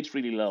weight, but the weight's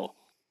really low.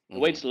 The mhm,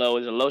 weight's low,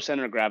 there's a low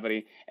center of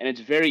gravity, and it's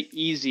very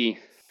easy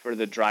for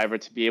the driver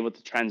to be able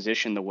to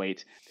transition the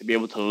weight, to be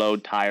able to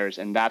load tires,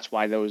 and that's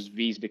why those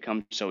V's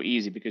become so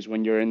easy because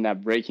when you're in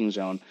that braking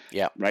zone,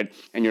 yeah, right,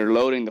 and you're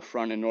loading the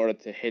front in order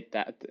to hit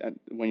that,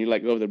 when you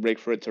let go of the brake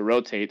for it to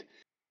rotate,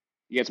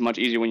 it gets much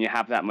easier when you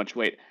have that much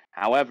weight.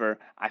 However,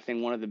 I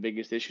think one of the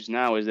biggest issues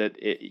now is that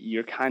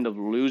you're kind of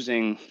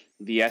losing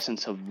the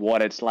essence of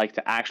what it's like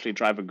to actually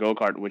drive a go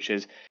kart, which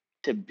is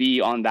to be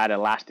on that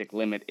elastic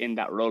limit in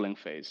that rolling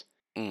phase.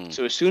 mm,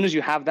 So as soon as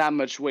you have that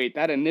much weight,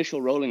 that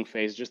initial rolling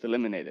phase is just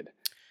eliminated.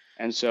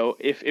 And so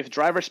if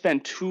drivers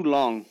spend too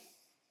long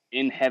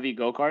in heavy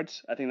go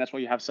karts, I think that's why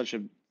you have such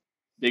a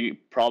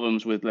big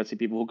problems with, let's say,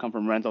 people who come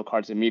from rental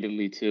cars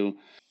immediately to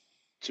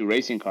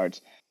racing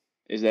cars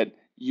is that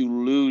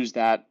you lose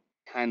that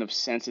kind of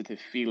sensitive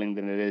feeling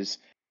that it is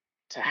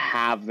to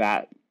have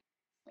that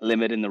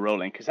limit in the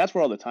rolling because that's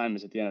where all the time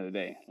is at the end of the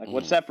day. Like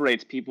what mhm,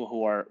 separates people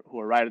who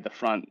are right at the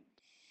front,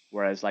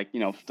 whereas like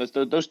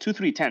those 2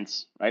 3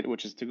 tenths, right,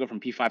 which is to go from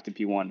P5 to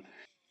P1,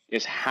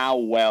 is how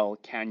well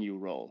can you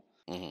roll.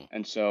 mhm.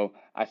 And so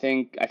I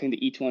think the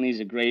E20 is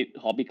a great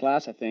hobby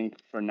class. I think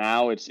for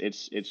now it's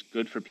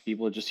good for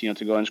people just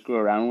to go and screw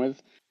around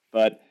with,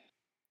 but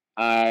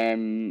I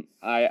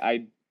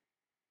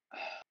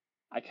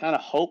kind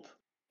of hope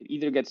it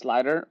either gets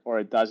lighter or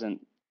it doesn't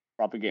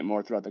propagate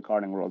more throughout the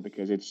karting world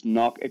because it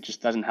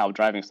just doesn't help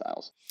driving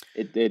styles.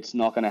 It's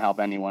not going to help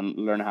anyone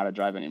learn how to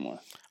drive anymore.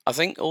 I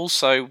think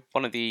also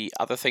one of the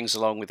other things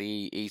along with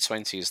the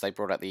E20 is they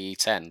brought out the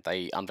E10.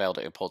 They unveiled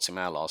it in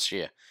Portimao last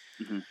year,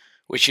 Hmm.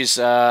 which is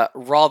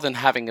rather than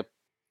having a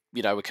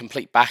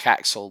complete back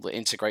axle that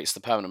integrates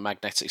the permanent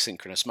magnetic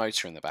synchronous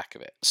motor in the back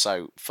of it.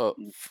 So for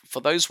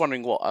those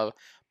wondering what a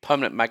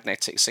permanent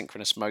magnetic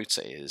synchronous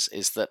motor is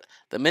that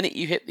the minute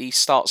you hit the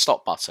start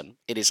stop button,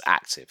 it is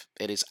active.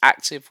 It is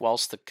active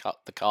whilst the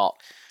cart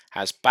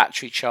has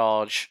battery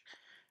charge.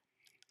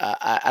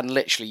 And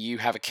literally, you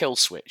have a kill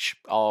switch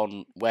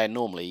on where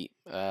normally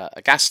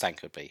a gas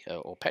tank would be,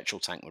 or petrol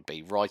tank would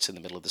be, right in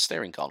the middle of the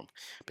steering column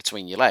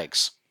between your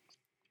legs.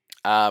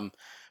 But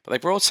they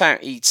brought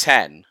out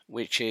E10,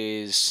 which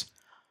is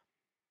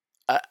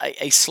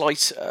a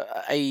slight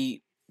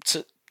a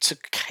to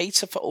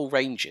cater for all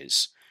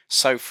ranges.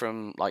 So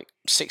from like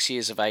 6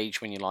 years of age,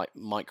 when you're like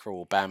micro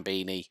or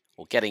bambini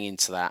or getting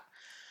into that,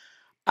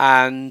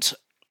 and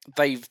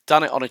they've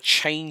done it on a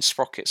chain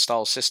sprocket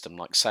style system,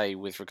 like say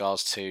with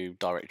regards to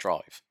direct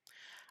drive.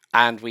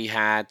 And we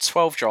had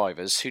 12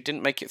 drivers who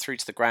didn't make it through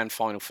to the grand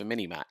final for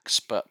Minimax,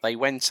 but they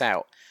went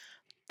out.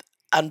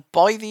 And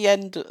by the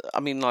end, I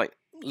mean, like,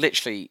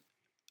 literally,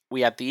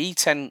 we had the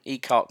E10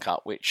 e-kart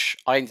cut, which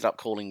I ended up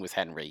calling with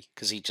Henry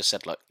because he just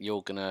said, "Look,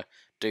 you're gonna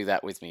do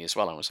that with me as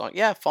well." And I was like,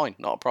 "Yeah, fine,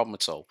 not a problem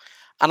at all."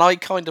 And I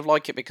kind of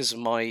like it because of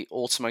my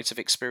automotive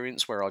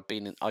experience, where I'd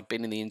been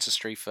in the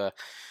industry for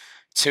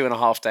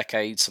 2.5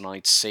 decades, and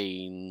I'd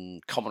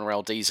seen common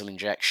rail diesel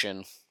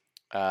injection,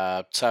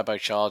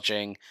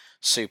 turbocharging,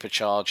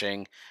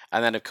 supercharging,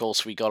 and then of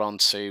course we got on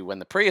to when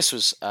the Prius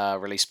was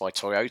released by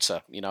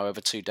Toyota,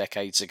 over 2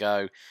 decades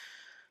ago.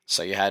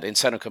 So you had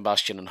internal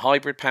combustion and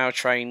hybrid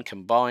powertrain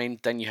combined.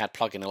 Then you had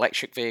plug-in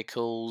electric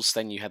vehicles.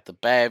 Then you had the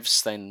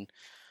BEVs. Then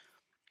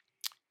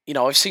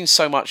I've seen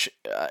so much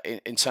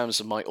in terms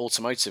of my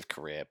automotive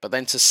career, but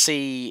then to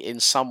see in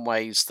some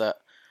ways that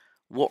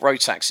what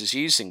Rotax is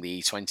using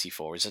the E20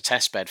 for is a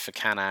test bed for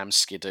Can-Am,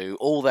 Skidoo,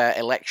 all their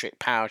electric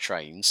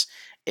powertrains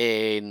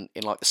in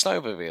like the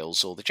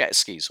snowmobiles or the jet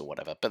skis or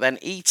whatever. But then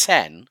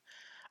E10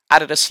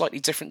 added a slightly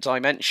different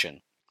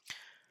dimension.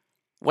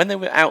 When they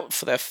were out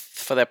for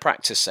their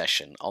practice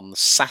session on the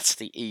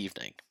Saturday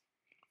evening,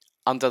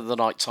 under the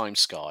nighttime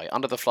sky,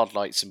 under the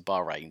floodlights in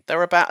Bahrain, they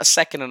were about a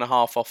second and a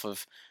half off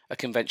of a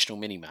conventional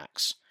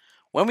Minimax.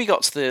 When we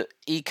got to the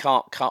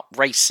E-Kart Cup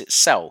race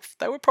itself,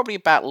 they were probably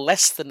about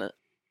less than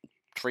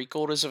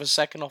 3/4 of a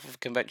second off of a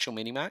conventional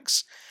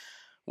Minimax,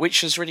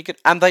 which was really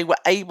good. And they were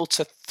able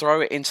to throw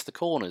it into the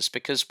corners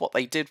because what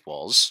they did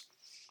was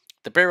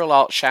the Birol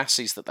Art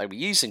chassis that they were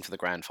using for the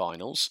grand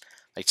finals,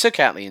 they took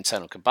out the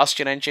internal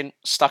combustion engine,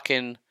 stuck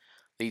in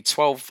the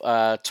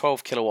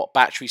 12 kilowatt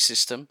battery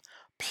system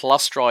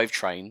plus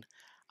drivetrain,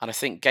 and I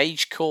think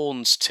Gage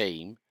Korn's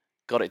team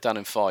got it done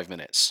in 5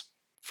 minutes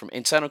from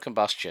internal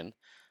combustion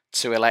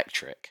to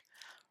electric.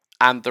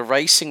 And the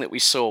racing that we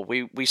saw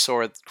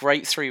a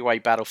great three-way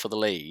battle for the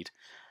lead.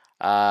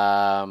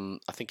 I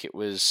think it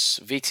was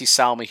Viti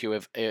Salmi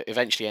who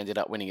eventually ended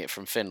up winning it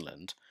from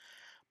Finland.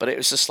 But it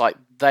was just like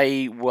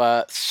they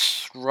were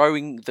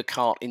throwing the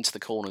cart into the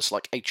corners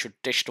like a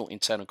traditional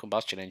internal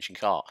combustion engine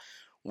car,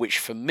 which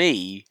for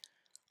me,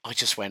 I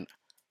just went,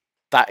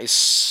 that is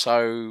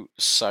so,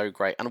 so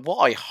great. And what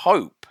I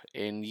hope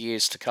in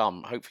years to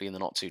come, hopefully in the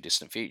not too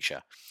distant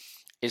future,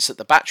 is that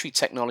the battery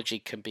technology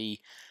can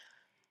be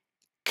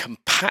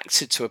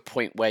compacted to a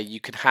point where you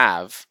can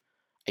have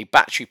a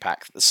battery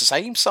pack that's the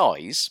same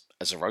size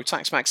as a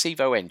Rotax Max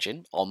Evo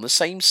engine on the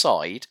same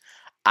side,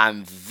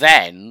 and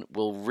then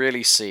we'll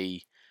really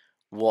see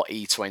what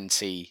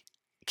E20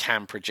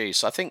 can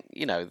produce. I think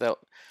the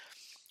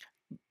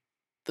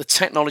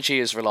technology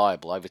is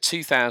reliable, over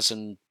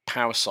 2,000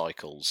 power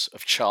cycles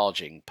of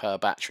charging per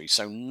battery,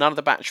 so none of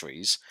the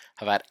batteries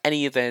have had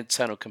any of their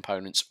internal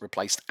components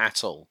replaced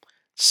at all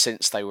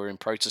since they were in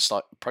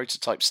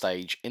prototype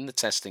stage in the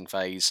testing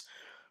phase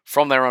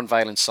from their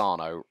unveil in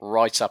Sarno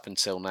right up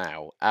until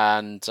now.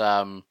 And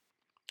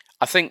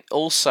I think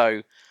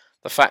also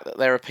the fact that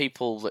there are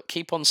people that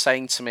keep on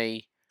saying to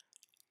me,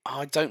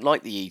 I don't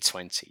like the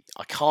E20.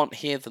 I can't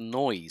hear the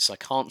noise. I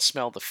can't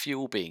smell the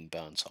fuel being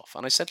burnt off.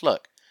 And I said,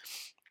 look,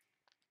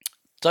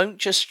 don't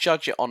just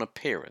judge it on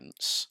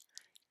appearance.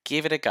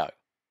 Give it a go.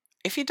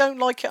 If you don't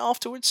like it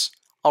afterwards,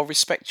 I'll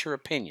respect your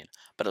opinion.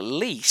 But at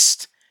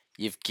least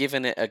you've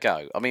given it a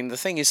go. I mean, the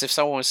thing is, if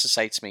someone was to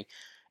say to me,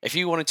 if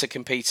you wanted to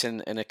compete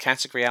in a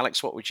category,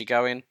 Alex, what would you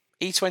go in?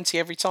 E20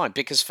 every time.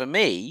 Because for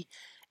me,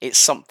 it's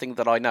something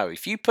that I know.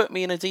 If you put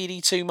me in a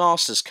DD2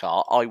 Masters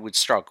car, I would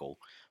struggle.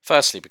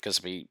 Firstly, because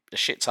I'd be a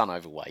shit ton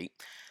overweight.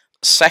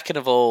 Second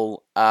of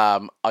all,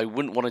 I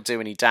wouldn't want to do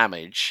any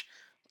damage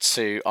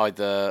to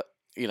either,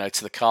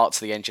 to the cart,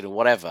 to the engine, or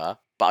whatever.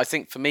 But I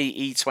think for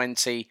me,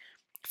 E20,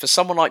 for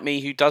someone like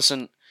me who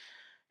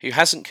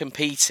hasn't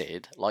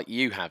competed like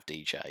you have,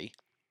 DJ,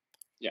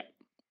 Yeah.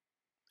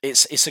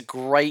 it's a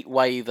great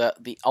way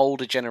that the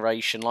older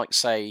generation, like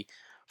say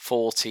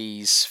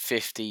 40s,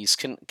 50s,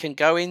 can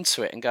go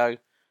into it and go,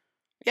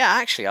 yeah,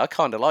 actually, I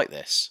kind of like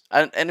this,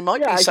 and it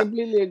might Yeah, be I so.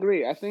 completely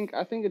agree. I think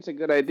it's a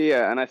good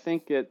idea, and I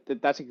think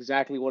that's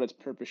exactly what its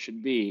purpose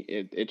should be.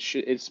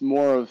 It's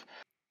more of,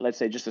 let's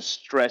say, just a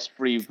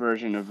stress-free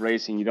version of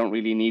racing. You don't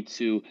really need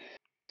to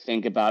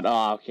think about,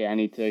 oh, okay, I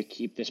need to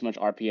keep this much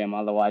RPM,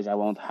 otherwise I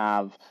won't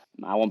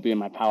be in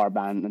my power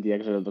band at the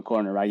exit of the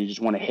corner, right? You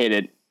just want to hit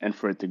it and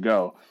for it to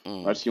go,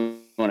 right? Mm, So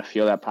you want to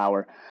feel that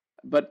power.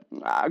 But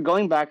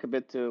going back a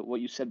bit to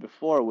what you said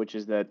before, which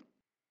is that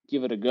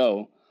give it a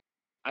go.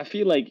 I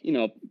feel like,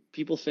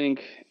 people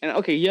think, and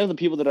okay, you have the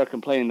people that are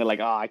complaining, they're like,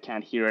 oh, I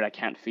can't hear it, I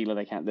can't feel it,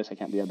 I can't this, I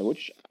can't the other,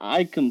 which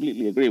I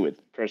completely agree with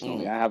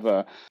personally. mm. I have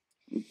a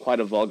quite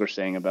a vulgar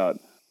saying about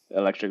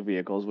electric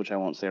vehicles, which I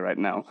won't say right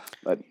now,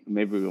 but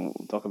maybe we'll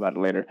talk about it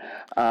later.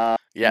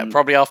 Yeah,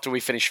 probably after we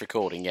finish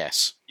recording.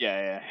 Yes.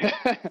 Yeah,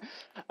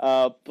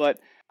 yeah.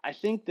 But I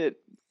think that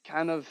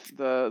kind of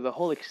the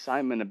whole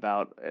excitement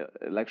about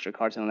electric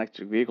cars and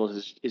electric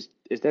vehicles is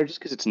there just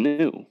because it's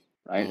new,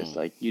 right? It's Mm,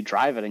 like you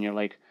drive it and you're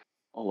like,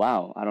 oh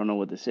wow, I don't know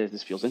what this is.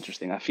 This feels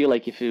interesting. I feel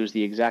like if it was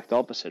the exact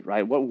opposite,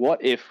 right?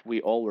 What if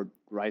we all were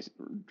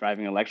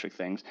driving electric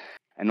things,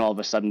 and all of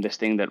a sudden this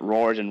thing that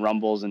roars and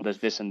rumbles and does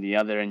this and the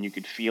other, and you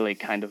could feel it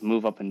kind of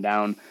move up and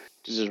down,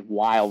 just this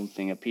wild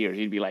thing appears.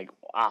 You'd be like,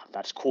 ah,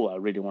 that's cool. I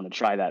really want to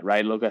try that,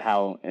 right? Look at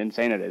how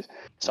insane it is.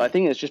 So I mm.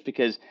 think it's just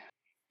because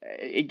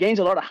it gains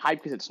a lot of hype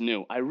because it's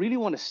new. I really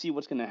want to see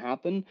what's going to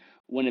happen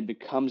when it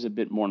becomes a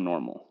bit more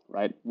normal,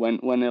 right? When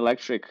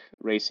electric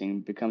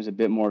racing becomes a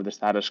bit more of the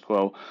status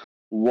quo,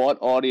 what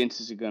audience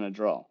is it going to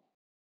draw?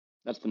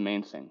 That's the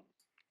main thing.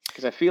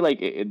 Because I feel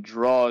like it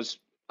draws.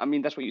 I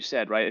mean, that's what you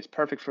said, right? It's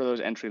perfect for those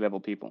entry level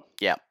people.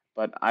 Yeah.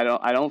 But I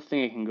don't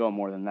think it can go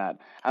more than that.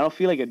 I don't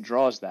feel like it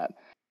draws that.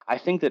 I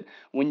think that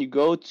when you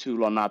go to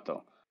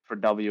Lonato for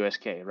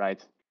WSK,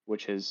 right,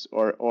 which is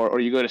or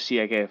you go to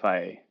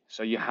CIKFIA,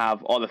 so you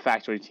have all the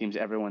factory teams,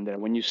 everyone there.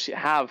 When you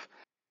have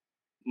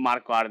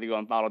Marco Ardigo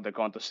and Paolo De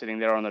Conto sitting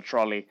there on the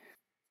trolley,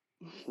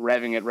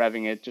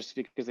 revving it, just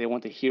because they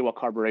want to hear what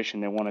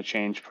carburation they want to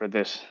change for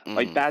this.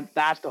 Like Mm,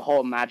 that's the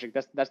whole magic.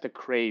 That's the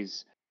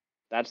craze.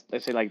 That's they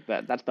say like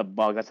that. That's the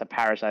bug. That's the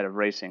parasite of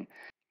racing.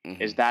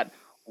 Is hmm. that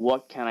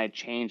what can I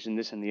change in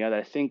this and the other?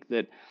 I think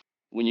that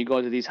when you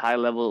go to these high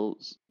level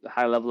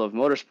of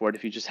motorsport,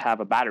 if you just have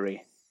a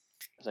battery,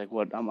 it's like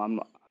what I'm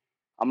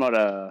not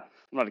a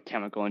I'm not a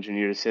chemical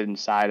engineer to sit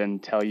inside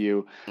and tell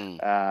you Mm.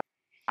 uh,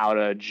 how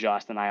to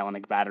adjust an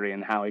ionic battery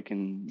and how it can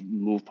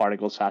move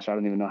particles faster. I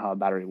don't even know how a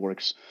battery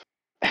works,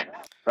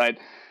 right?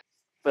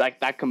 But like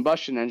that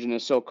combustion engine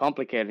is so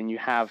complicated, and you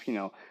have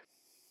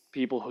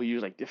people who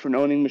use like different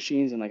owning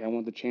machines, and like I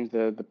want to change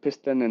the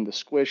piston and the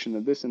squish and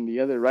the this and the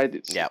other, right?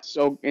 Yeah. It's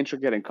so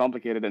intricate and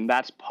complicated, and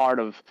that's part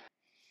of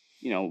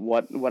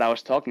what I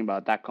was talking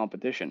about, that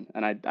competition.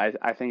 And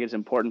I think it's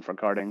important for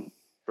karting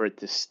for it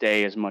to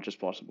stay as much as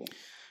possible.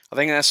 I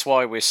think that's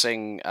why we're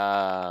seeing,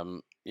 a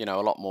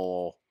lot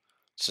more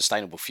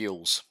sustainable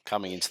fuels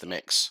coming into the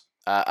mix.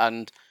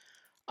 And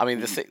I mean,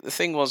 Mhm. the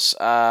thing was,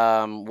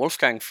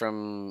 Wolfgang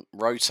from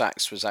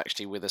Rotax was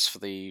actually with us for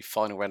the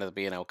final round of the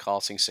B&L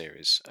karting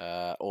series.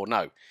 Or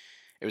no,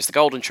 it was the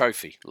Golden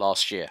Trophy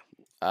last year.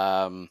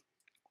 Um,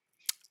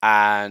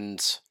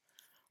 and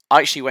I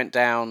actually went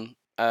down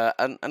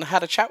and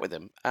had a chat with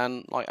him.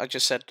 And like I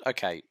just said,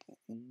 okay,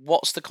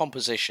 what's the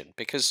composition?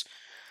 Because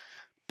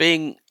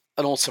being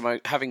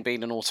having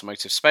been an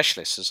automotive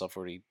specialist, as I've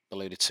already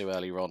alluded to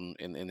earlier on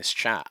in this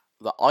chat,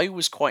 that I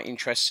was quite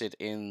interested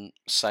in,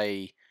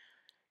 say,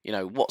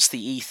 what's the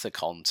ether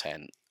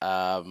content?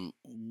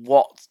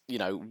 What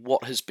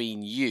has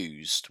been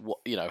used? What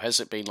has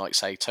it been like?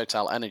 Say,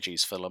 Total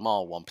Energies for Le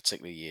Mans one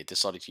particular year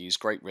decided to use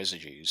great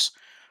residues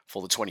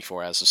for the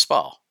 24 hours of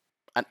Spa,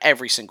 and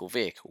every single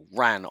vehicle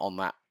ran on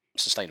that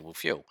sustainable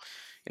fuel.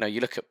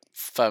 You look at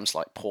firms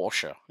like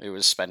Porsche, who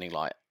was spending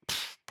like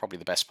probably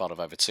the best part of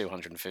over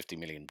 $250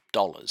 million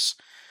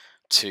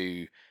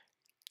to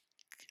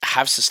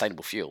have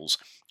sustainable fuels,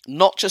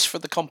 not just for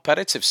the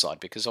competitive side,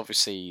 because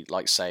obviously,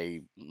 like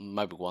say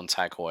Mobil One,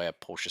 Tag Heuer,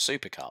 Porsche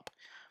Super Cup,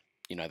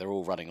 they're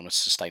all running on a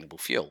sustainable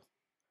fuel,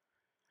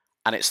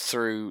 and it's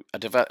through a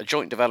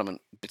joint development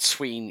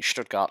between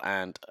Stuttgart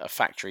and a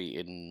factory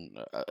in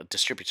a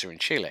distributor in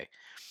Chile.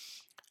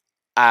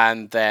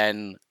 And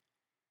then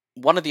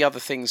one of the other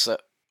things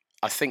that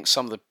I think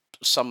some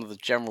of the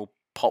general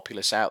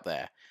populace out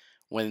there,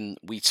 when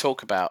we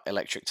talk about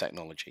electric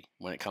technology,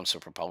 when it comes to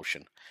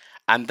propulsion,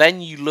 and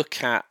then you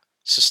look at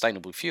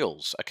sustainable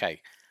fuels,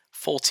 okay,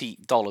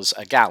 $40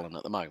 a gallon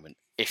at the moment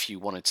if you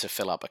wanted to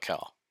fill up a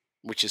car,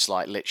 which is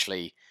like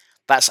literally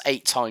that's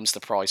 8 times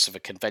the price of a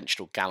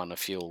conventional gallon of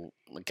fuel,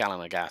 a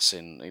gallon of gas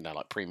in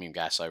like premium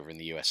gas over in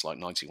the US, like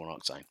 91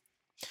 octane.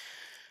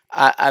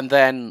 And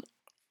then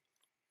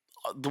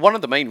one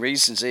of the main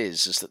reasons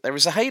is that there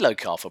is a halo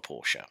car for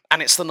Porsche,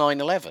 and it's the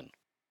 911,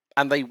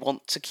 and they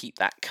want to keep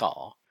that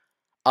car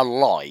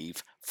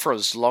alive for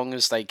as long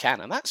as they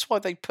can, and that's why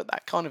they put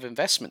that kind of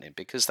investment in,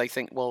 because they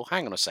think, well,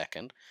 hang on a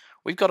second,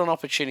 we've got an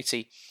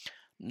opportunity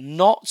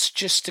not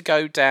just to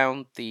go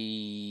down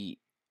the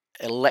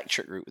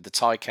electric route with the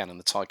Taycan and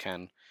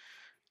the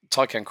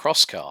Taycan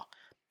cross car.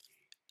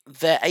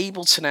 They're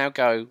able to now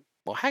go,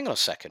 well, hang on a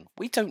second,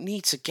 we don't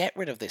need to get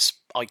rid of this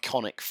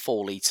iconic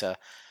 4 litre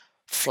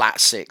flat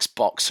six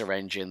boxer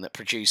engine that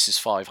produces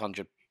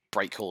 500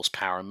 brake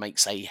horsepower and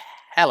makes a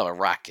hell of a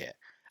racket,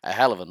 a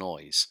hell of a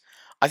noise.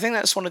 I think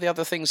that's one of the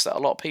other things that a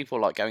lot of people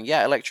are like going,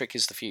 yeah, electric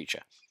is the future.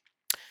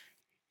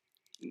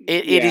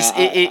 It Yeah, is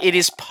it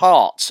is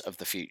part of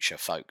the future,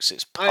 folks.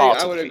 It's I part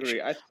of the would future.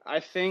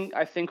 agree.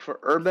 I think for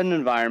urban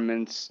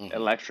environments, Hmm.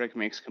 electric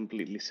makes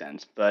completely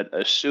sense. But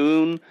as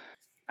soon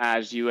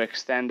as you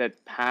extend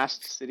it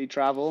past city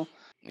travel,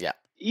 Yeah,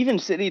 even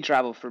city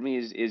travel for me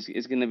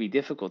is going to be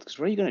difficult because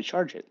where are you going to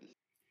charge it?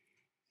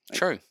 Like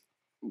true.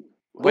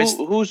 Where's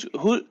who who's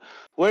who?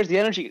 Where's the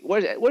energy?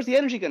 Where's the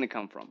energy going to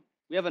come from?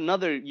 We have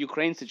another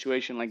Ukraine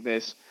situation like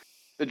this.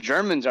 The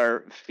Germans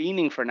are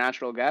fiending for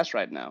natural gas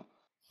right now.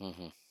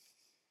 hmm.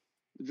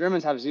 The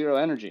Germans have zero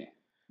energy.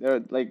 They're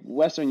like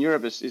Western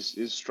Europe is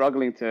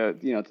struggling to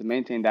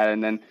maintain that.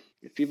 And then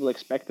if people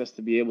expect us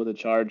to be able to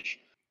charge,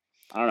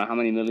 I don't know how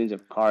many millions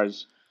of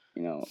cars,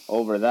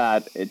 over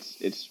that,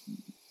 it's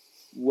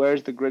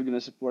where's the grid going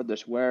to support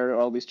this? Where are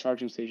all these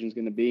charging stations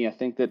going to be? I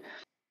think that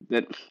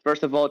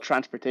first of all,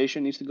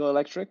 transportation needs to go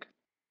electric.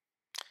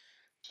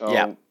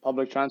 Yeah. So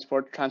public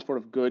transport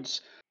of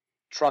goods,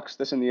 trucks,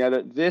 this and the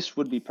other. This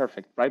would be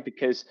perfect, right?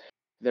 Because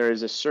there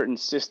is a certain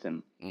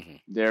system. Hmm.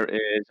 There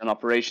is an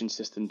operation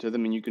system to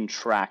them, and you can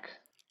track.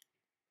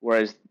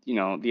 Whereas,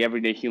 the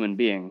everyday human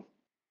being,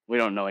 we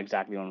don't know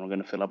exactly when we're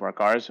going to fill up our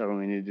cars or when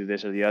we need to do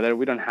this or the other.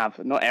 We don't have,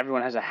 not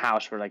everyone has a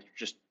house where like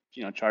just,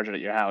 charge it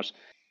at your house.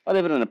 I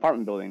live in an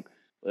apartment building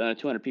with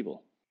 200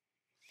 people.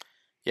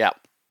 Yeah.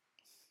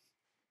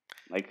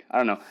 Like, I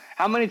don't know.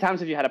 How many times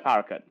have you had a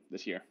power cut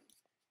this year?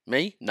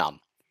 Me, none.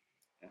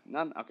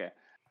 None. Okay.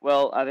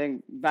 Well, I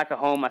think back at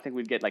home, I think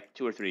we'd get like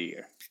 2 or 3 a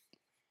year,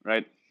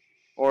 right?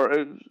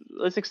 Or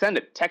let's extend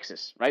it.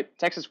 Texas, right?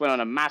 Texas went on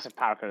a massive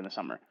power cut in the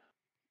summer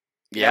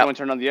because Yep. everyone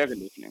turned on the air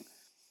conditioning.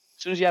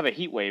 As soon as you have a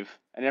heat wave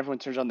and everyone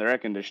turns on their air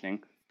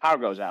conditioning, power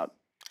goes out.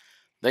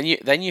 Then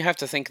you have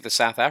to think of the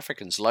South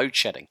Africans load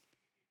shedding.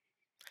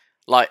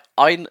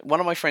 One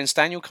of my friends,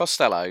 Daniel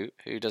Costello,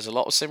 who does a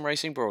lot of sim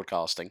racing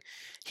broadcasting,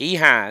 he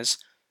has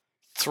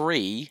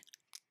 3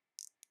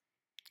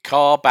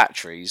 car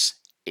batteries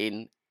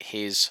in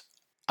his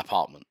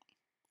apartment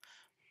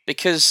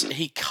because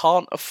he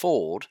can't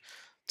afford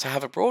to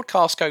have a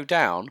broadcast go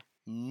down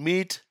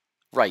mid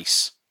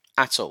race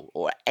at all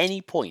or at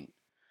any point.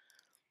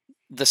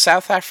 The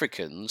South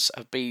Africans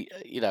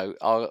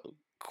are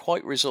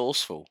quite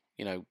resourceful,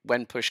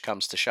 when push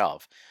comes to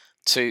shove,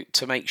 to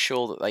make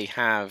sure that they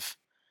have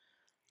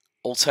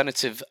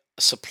alternative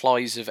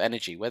supplies of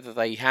energy, whether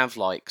they have,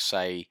 like,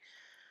 say,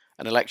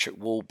 an electric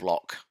wall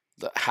block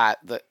that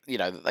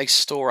they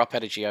store up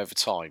energy over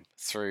time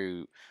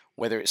through,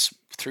 whether it's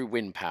through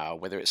wind power,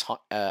 whether it's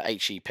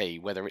HEP,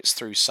 whether it's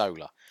through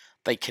solar.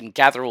 They can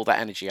gather all that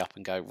energy up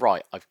and go,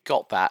 right, I've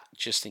got that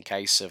just in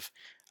case of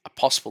a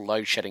possible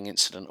load shedding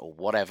incident or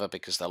whatever,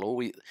 because they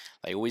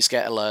always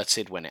get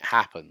alerted when it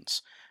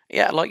happens.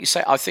 Yeah, like you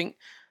say, I think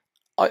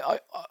I,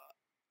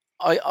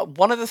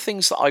 one of the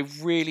things that I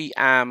really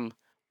am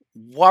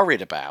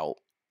worried about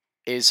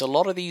is a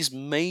lot of these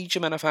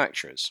major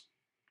manufacturers.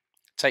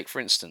 Take,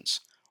 for instance,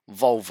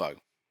 Volvo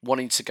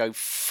wanting to go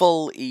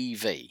full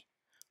EV.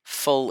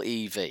 Full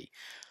EV.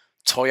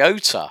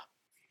 Toyota,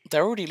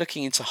 they're already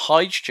looking into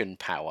hydrogen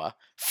power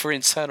for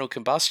internal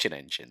combustion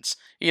engines.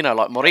 Like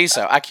That,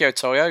 Morizo, Akio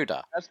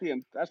Toyoda. that's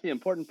the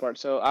important part.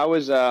 So I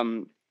was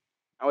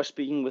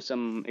speaking with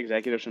some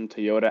executives from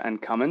Toyota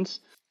and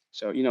Cummins.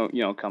 So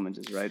Cummins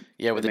is right.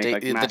 Yeah, They with make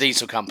like the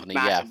diesel company.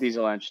 Yeah, massive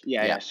diesel engine.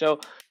 Yeah, yeah. yeah. So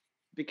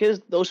because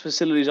those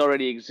facilities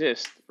already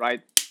exist,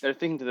 right? They're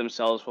thinking to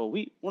themselves, well,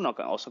 we're not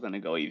also going to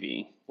go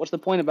EV. What's the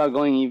point about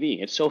going EV?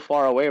 It's so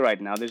far away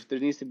right now. There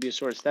needs to be a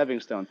sort of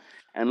stepping stone.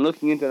 And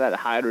looking into that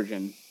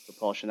hydrogen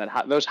propulsion,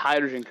 those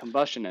hydrogen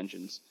combustion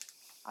engines,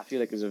 I feel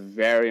like is a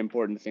very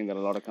important thing that a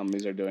lot of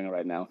companies are doing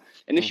right now.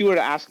 And if Mm, you were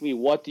to ask me,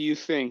 what do you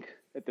think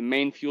that the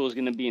main fuel is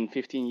going to be in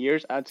 15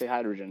 years? I'd say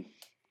hydrogen.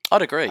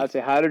 I'd agree. I'd say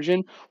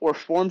hydrogen or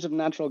forms of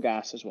natural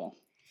gas as well.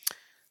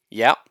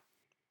 Yeah.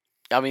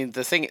 I mean,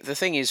 the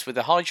thing is with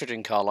the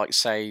hydrogen car, like,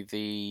 say,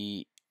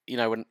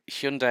 when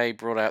Hyundai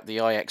brought out the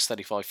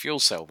iX35 fuel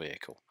cell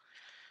vehicle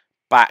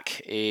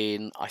back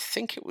in, I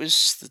think it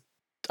was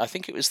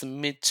the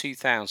mid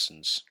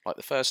 2000s, like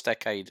the first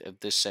decade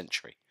of this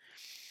century,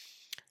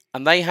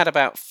 and they had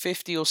about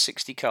 50 or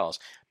 60 cars.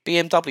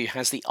 BMW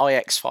has the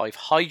iX5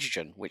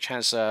 Hydrogen, which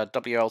has a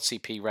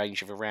WLTP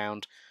range of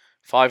around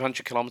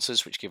 500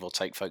 kilometers, which, give or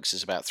take, folks,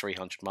 is about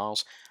 300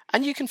 miles,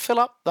 and you can fill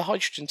up the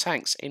hydrogen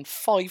tanks in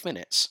 5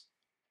 minutes.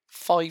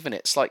 5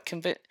 minutes, like,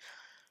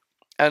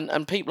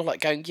 and people are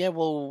like going, yeah,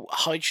 well,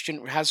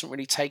 hydrogen hasn't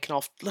really taken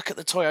off. Look at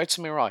the Toyota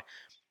Mirai.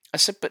 I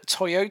said, but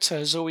Toyota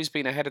has always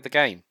been ahead of the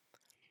game.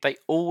 They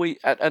always,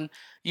 and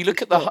you For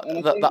look at sure.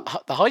 And I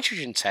think the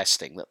hydrogen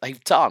testing that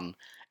they've done.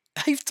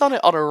 They've done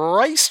it on a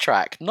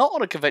racetrack, not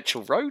on a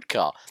conventional road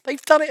car.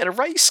 They've done it in a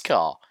race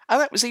car,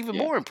 and that was even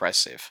yeah. more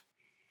impressive.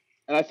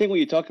 And I think what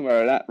you're talking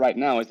about right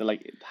now is that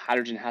like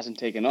hydrogen hasn't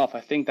taken off. I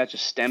think that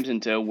just stems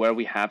into where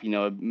we have,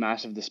 a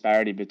massive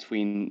disparity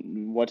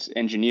between what's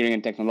engineering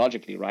and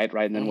technologically right,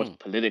 and then what's Hmm.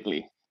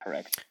 politically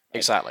correct, right?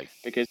 Exactly.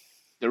 Because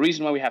the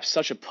reason why we have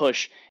such a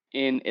push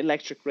in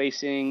electric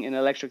racing, in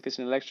electric this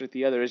and electric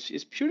the other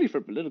is purely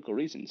for political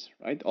reasons,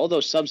 right? All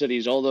those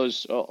subsidies, all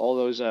those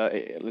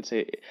let's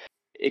say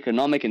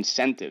economic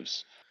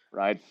incentives,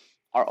 right,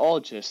 are all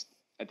just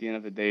at the end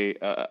of the day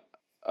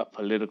a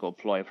political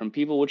ploy from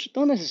people which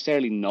don't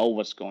necessarily know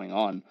what's going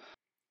on,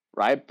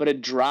 right? But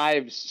it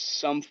drives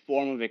some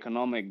form of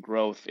economic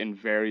growth in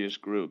various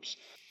groups,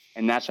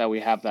 and that's why we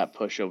have that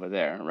push over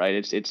there, right?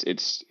 It's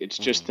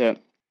just Hmm.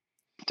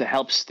 to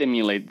help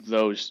stimulate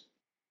those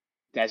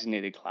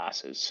designated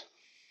classes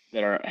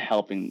that are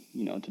helping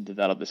to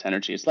develop this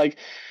energy. It's like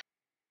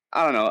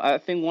I don't know. I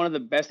think one of the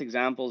best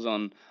examples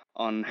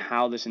on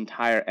how this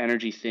entire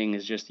energy thing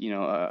is just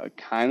a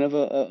kind of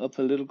a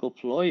political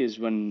ploy is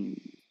when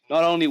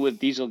not only with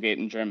Dieselgate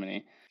in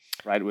Germany,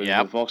 right,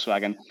 Yep. with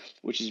Volkswagen,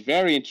 which is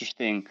very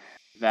interesting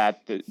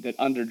that that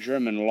under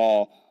German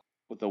law,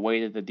 with the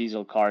way that the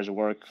diesel cars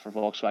work for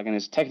Volkswagen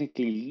is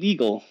technically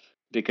legal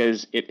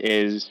because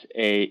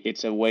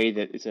it's a way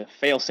that it's a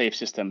fail-safe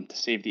system to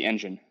save the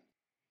engine,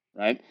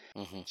 right?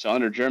 Hmm. So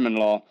under German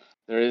law,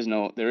 there is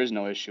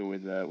no issue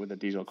with the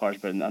diesel cars,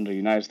 but under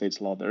United States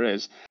law there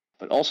is.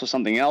 But also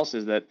something else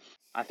is that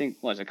I think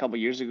was a couple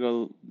of years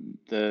ago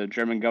the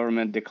German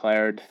government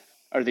declared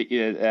or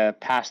the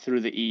passed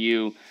through the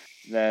EU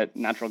that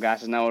natural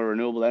gas is now a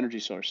renewable energy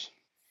source,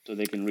 so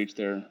they can reach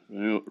their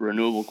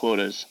renewable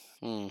quotas.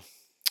 Hmm.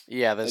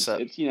 Yeah. There's a.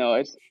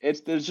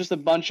 It's there's just a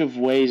bunch of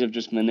ways of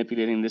just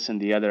manipulating this and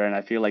the other, and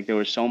I feel like there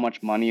was so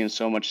much money and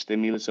so much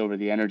stimulus over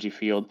the energy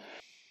field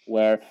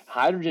where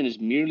hydrogen is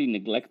merely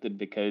neglected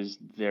because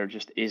there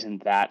just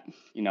isn't that,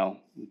 you know,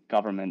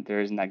 government,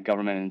 there isn't that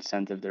government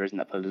incentive, there isn't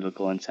that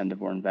political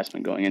incentive or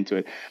investment going into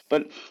it.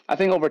 But I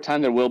think over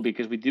time there will be,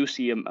 because we do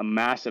see a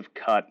massive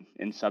cut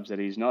in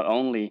subsidies, not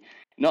only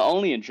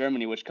in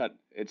Germany, which cut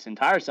its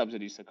entire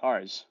subsidies to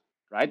cars,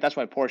 right? That's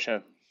why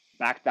Porsche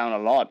backed down a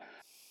lot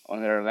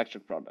on their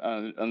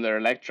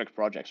electric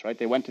projects, right?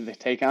 They went to the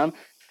Taycan.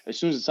 As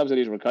soon as the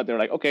subsidies were cut, they were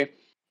like, okay,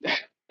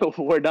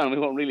 we're done. We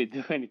won't really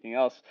do anything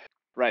else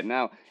right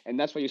now. And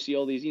that's why you see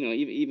all these, you know,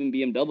 even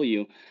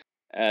BMW,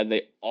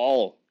 they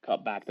all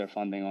cut back their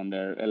funding on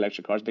their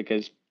electric cars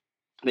because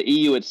the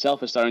EU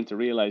itself is starting to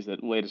realize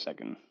that, wait a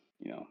second,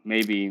 you know,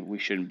 maybe we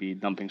shouldn't be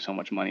dumping so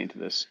much money into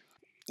this.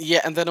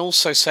 Yeah, and then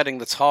also setting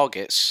the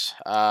targets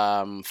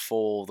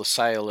for the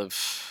sale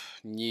of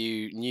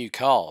new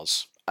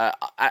cars.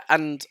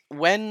 And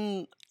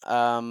when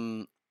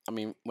I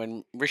mean,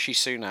 when Rishi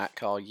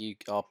Sunak,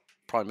 our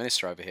prime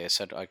minister over here,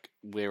 said like,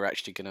 we're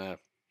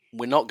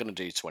not gonna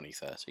do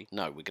 2030.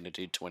 No, we're gonna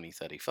do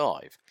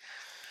 2035.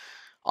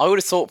 I would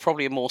have thought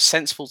probably a more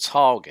sensible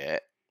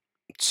target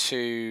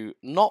to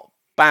not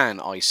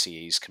ban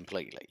ICEs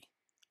completely,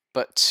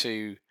 but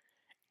to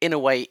in a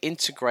way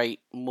integrate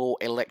more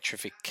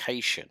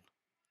electrification,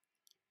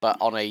 but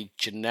on a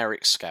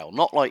generic scale,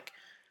 not like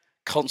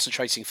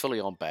concentrating fully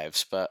on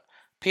BEVs, but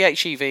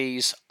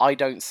PHEVs. I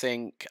don't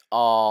think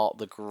are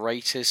the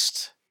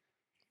greatest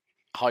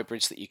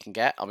hybrids that you can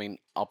get. I mean,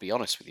 I'll be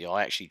honest with you,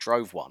 I actually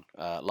drove one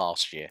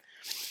last year.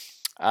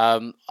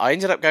 I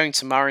ended up going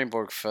to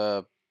Marienburg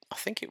for, I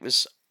think it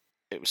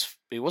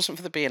wasn't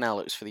for the B&L,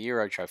 it was for the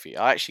Euro Trophy.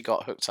 I actually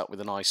got hooked up with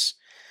a nice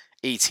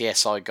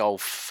ETSI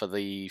Golf for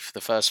the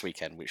first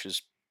weekend, which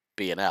was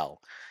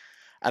B&L.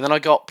 And then I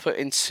got put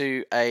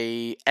into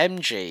a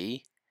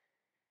MG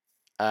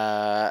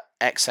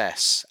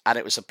XS, and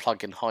it was a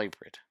plug-in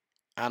hybrid.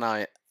 And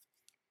I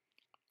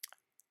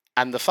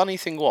and the funny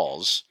thing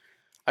was,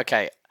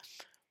 okay,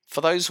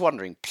 for those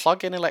wondering,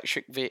 plug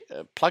PHEVs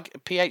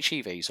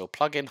or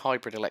plug-in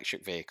hybrid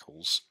electric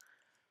vehicles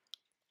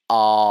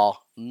are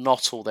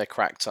not all they're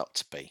cracked up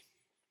to be,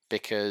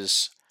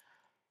 because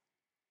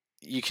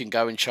you can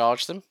go and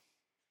charge them,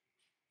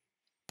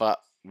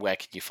 but where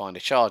can you find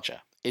a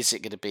charger? Is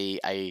it going to be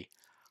a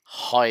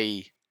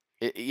high,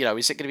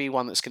 is it going to be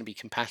one that's going to be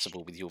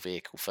compatible with your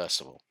vehicle, first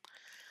of all?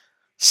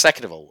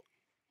 Second of all,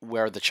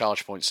 where are the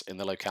charge points in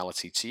the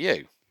locality to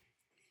you?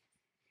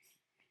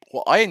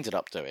 What I ended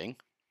up doing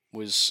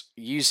was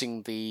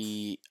using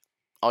the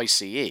ICE,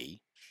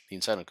 the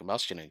internal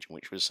combustion engine,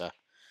 which was a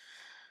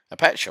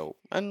petrol,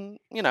 and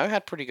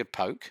had pretty good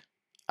poke,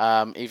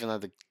 even though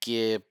the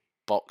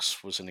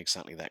gearbox wasn't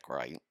exactly that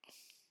great.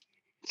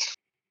 Is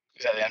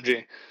that the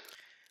MG?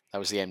 That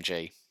was the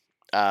MG.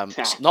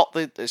 It's not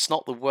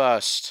the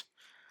worst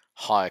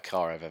hire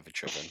car I've ever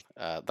driven.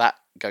 That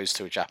goes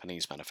to a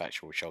Japanese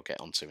manufacturer, which I'll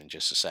get onto in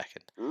just a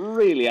second.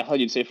 Really? I thought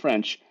you'd say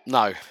French.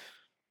 No,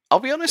 I'll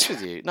be honest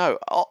with you. No,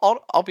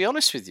 I'll be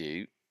honest with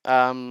you.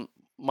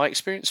 My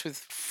experience with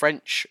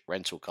French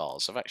rental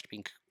cars have actually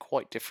been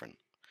quite different,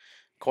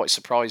 quite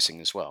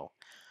surprising as well.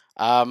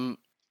 Um,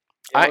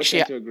 Yeah, I I would actually,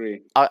 tend to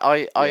agree.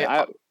 I,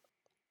 Yeah,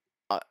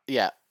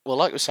 yeah. Well,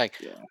 like I was saying,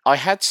 yeah. I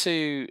had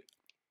to.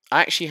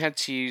 I actually had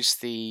to use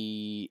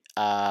the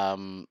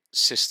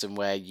system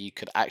where you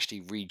could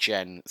actually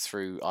regen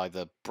through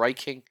either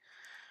braking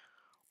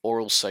or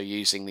also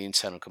using the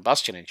internal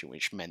combustion engine,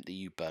 which meant that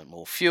you burnt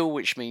more fuel,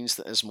 which means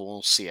that there's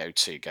more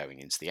CO2 going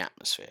into the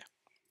atmosphere.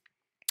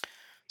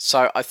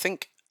 So I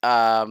think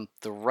the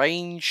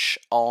range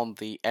on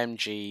the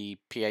MG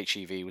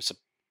PHEV was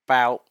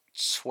about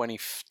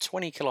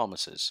 20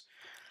 kilometers,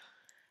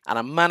 and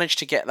I managed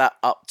to get that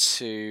up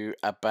to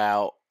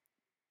about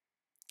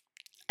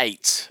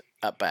 8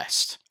 at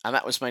best, and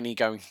that was mainly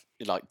going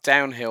like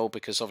downhill,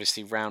 because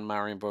obviously round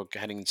Marienburg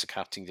heading into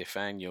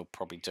Kapting you're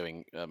probably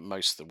doing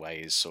most of the way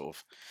is sort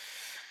of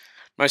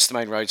most of the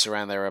main roads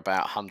around there are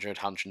about 100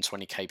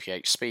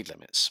 kph speed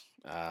limits,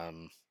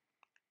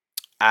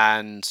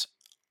 and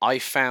I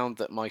found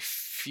that my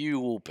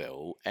fuel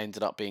bill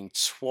ended up being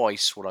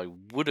twice what I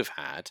would have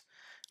had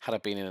I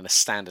been in a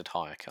standard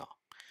hire car.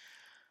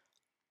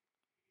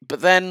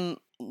 But then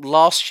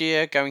last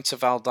year, going to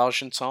Val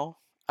d'Argenton,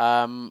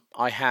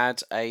 I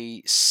had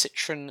a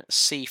Citroen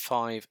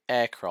C5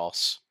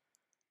 Aircross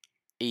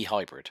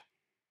e-hybrid,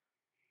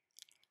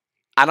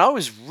 and I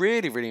was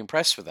really, really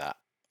impressed with that.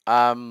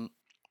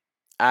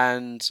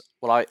 And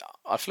well,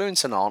 I flew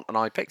into Nantes and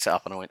I picked it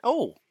up and I went,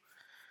 oh,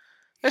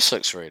 this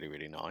looks really,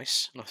 really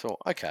nice. And I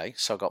thought, okay,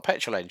 so I got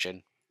petrol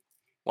engine,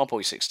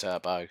 1.6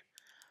 turbo,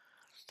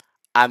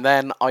 and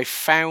then I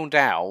found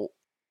out,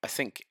 I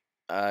think,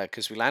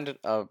 because we landed,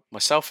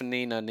 myself and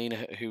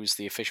Nina, who was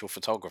the official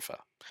photographer,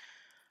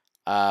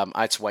 I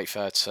had to wait for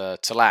her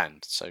to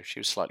land, so she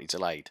was slightly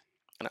delayed.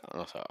 And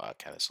I thought,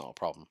 okay, that's not a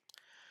problem.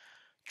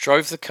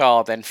 Drove the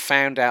car, then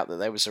found out that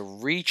there was a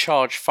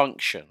recharge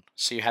function.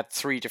 So you had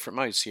 3 different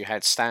modes. So you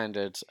had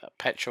standard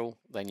petrol,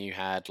 then you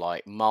had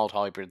like mild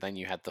hybrid, then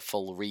you had the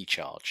full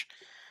recharge.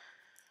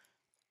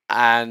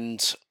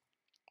 And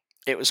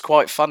it was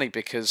quite funny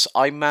because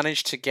I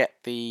managed to get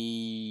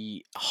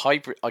the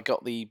hybrid. I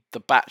got the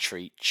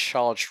battery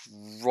charged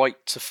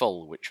right to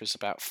full, which was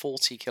about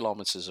 40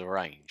 kilometers of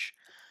range.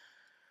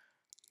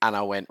 And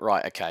I went,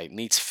 right, okay,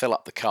 need to fill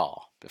up the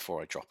car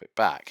before I drop it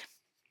back.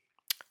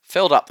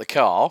 Filled up the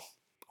car.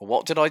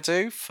 What did I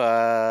do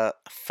for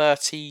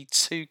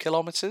 32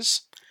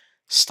 kilometers?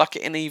 Stuck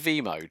it in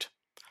EV mode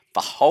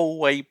the whole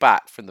way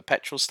back from the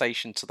petrol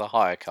station to the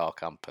hire car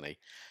company,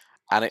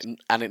 and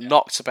it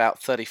knocked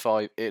about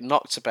 35. It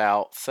knocked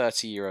about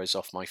 30 euros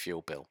off my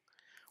fuel bill,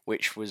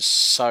 which was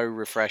so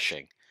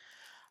refreshing.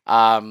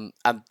 And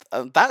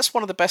that's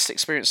one of the best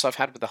experiences I've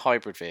had with a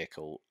hybrid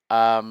vehicle.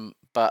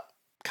 But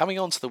coming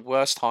on to the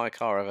worst hire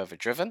car I've ever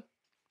driven,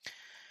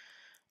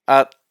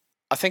 uh,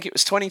 I think it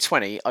was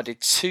 2020. I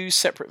did two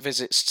separate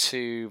visits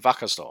to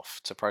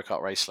Wackersdorf to Pro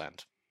Kart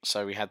Raceland.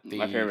 So we had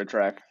My the favorite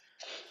track.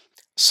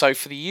 so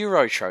for the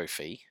Euro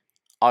Trophy,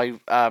 I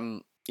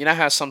you know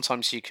how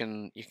sometimes you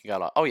can go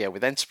like, oh yeah,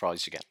 with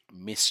Enterprise you get a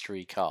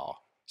mystery car,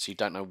 so you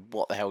don't know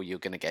what the hell you're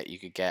going to get. You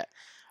could get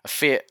a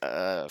Fiat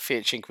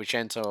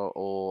Cinquecento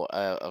or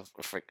a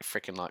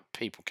freaking like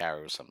people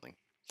carrier or something.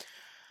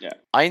 Yeah.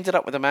 I ended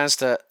up with a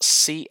Mazda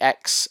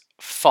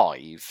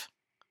CX-5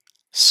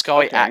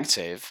 Sky Okay.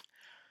 Active,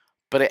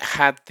 but it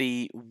had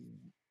the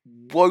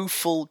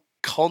woeful,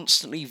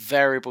 constantly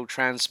variable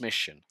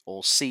transmission,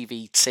 or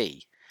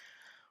CVT,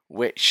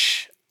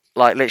 which,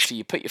 like, literally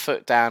you put your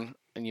foot down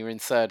and you're in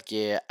third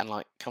gear and,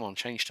 like, come on,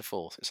 change to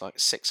fourth. It's like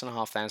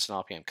 6,500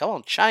 RPM. Come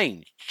on,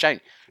 change.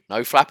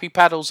 No flappy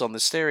paddles on the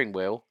steering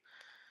wheel.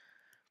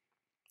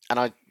 And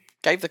I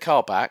gave the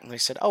car back and they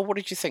said, oh, what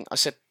did you think? I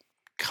said,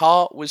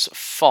 car was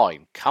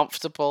fine,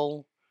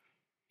 comfortable.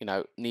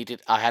 I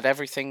had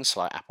everything, so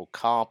like Apple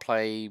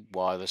CarPlay,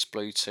 wireless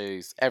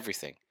Bluetooth,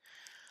 everything.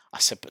 I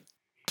said, but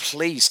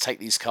please take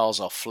these cars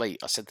off fleet.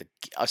 I said,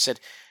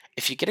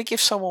 if you're going to give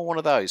someone one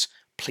of those,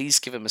 please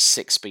give them a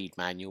 6-speed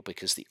manual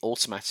because the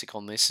automatic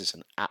on this is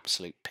an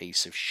absolute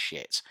piece of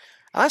shit.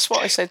 And that's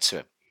what I said to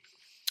him.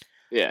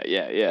 Yeah,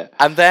 yeah, yeah.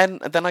 And then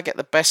I get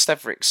the best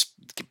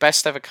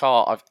ever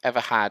car I've ever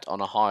had on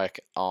a hire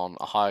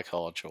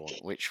car, John,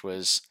 which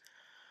was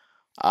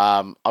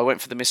I went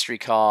for the mystery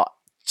car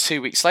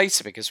 2 weeks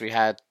later because we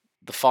had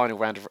the penultimate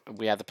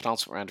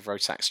round of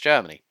Rotax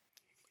Germany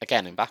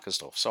again in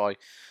Backersdorf. So I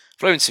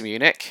flew into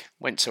Munich,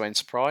 went to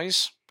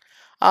Enterprise.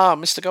 Ah,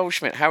 Mr.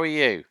 Goldschmidt, how are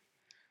you?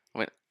 I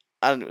went,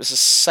 and it was the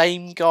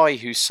same guy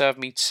who served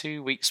me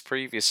 2 weeks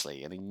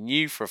previously, and he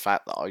knew for a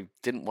fact that I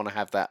didn't want to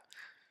have that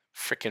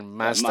freaking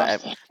That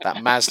Mazda.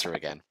 That Mazda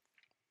again.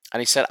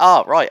 And he said,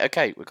 "Ah, right,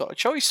 okay, we've got a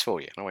choice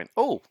for you." And I went,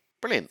 "Oh,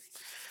 brilliant!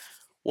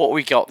 What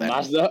we got then?"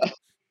 Mazda.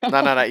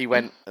 No. He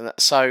went.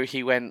 So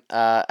he went,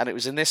 and it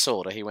was in this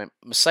order. He went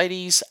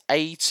Mercedes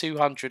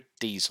A200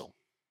 diesel,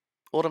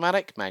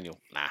 automatic, manual.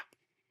 Nah.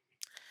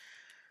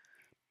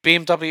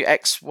 BMW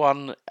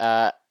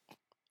X1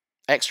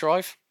 X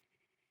Drive.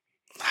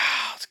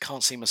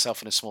 Can't see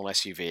myself in a small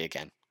SUV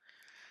again.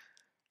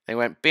 They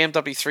went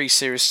BMW 3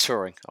 Series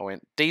Touring. I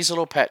went diesel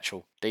or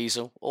petrol?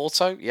 Diesel.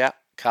 Auto? Yeah.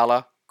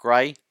 Colour?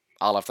 Grey?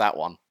 I'll have that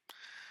one.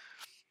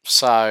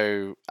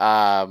 So,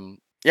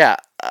 yeah.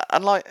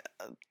 And like,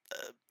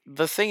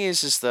 the thing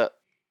is that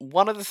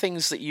one of the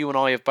things that you and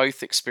I have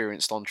both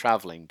experienced on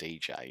travelling,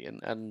 DJ,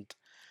 and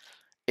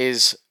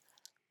is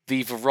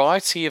the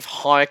variety of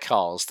hire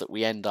cars that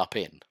we end up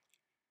in.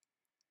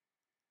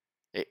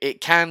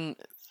 It can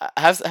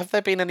have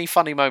there been any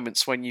funny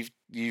moments when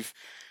you've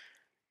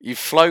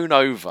flown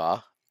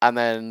over and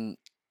then,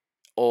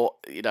 or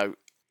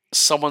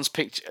someone's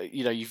picked,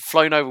 you've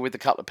flown over with a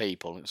couple of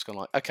people and it's gone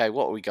like, okay,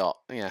 what have we got?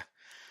 Yeah,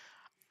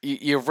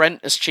 you rent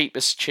as cheap,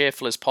 as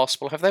cheerful as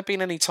possible. Have there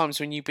been any times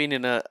when you've been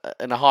in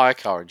a hire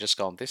car and just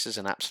gone, this is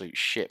an absolute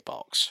shit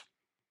box?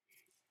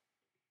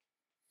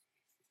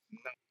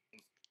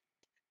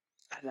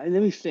 Let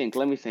me think.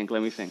 Let me think.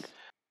 Let me think.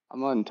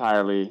 I'm not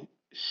entirely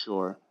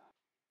sure.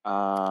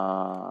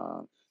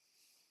 Uh,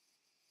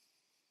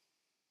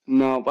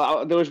 no,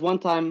 but there was one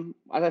time.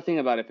 As I think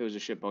about if it was a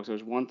shitbox, there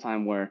was one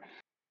time where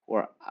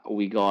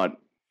we got.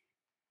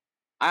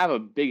 I have a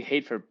big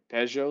hate for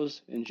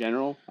Peugeots in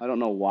general. I don't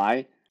know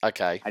why.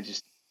 Okay, I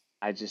just,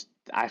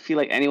 I feel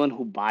like anyone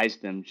who buys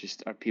them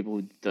just are people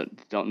who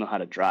don't know how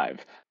to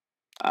drive.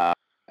 Uh,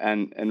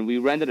 and we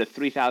rented a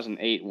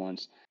 3008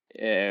 once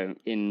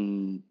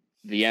in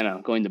Vienna,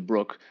 going to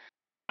Brook.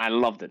 I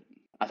loved it.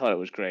 I thought it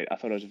was great. I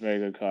thought it was a very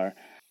good car.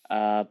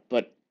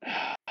 But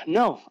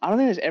no, I don't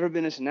think there's ever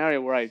been a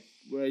scenario where I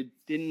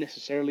didn't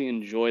necessarily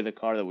enjoy the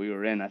car that we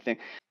were in. I think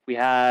we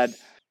had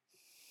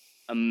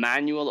a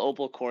manual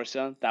Opel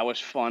Corsa that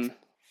was fun.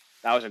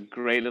 That was a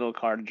great little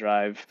car to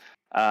drive.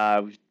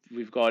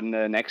 We've gotten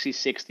an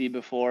XC60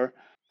 before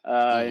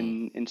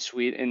hmm in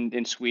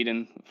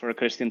Sweden for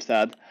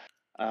Kristianstad.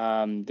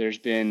 There's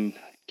been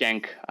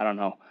Genk. I don't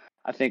know.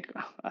 I think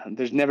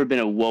there's never been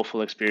a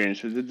woeful experience.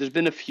 There's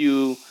been a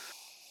few,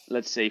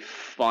 let's say,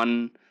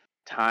 fun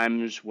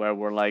times where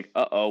we're like,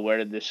 uh-oh, where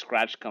did this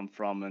scratch come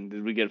from? And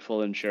did we get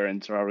full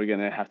insurance, or are we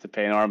gonna have to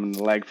pay an arm and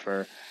a leg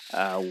for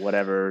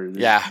whatever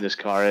this yeah. this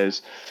car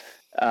is?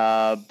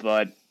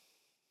 But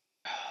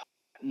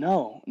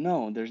no,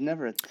 no, there's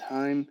never a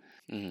time.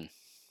 Mm.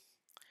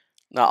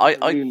 No, I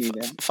really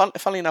never.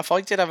 funnily enough,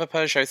 I did have a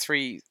Peugeot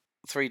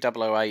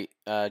 3008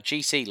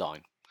 GT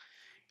line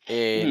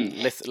in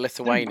Mhm. They're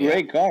Lithuania.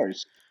 great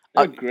cars.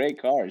 I, They're great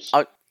cars.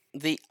 I,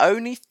 the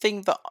only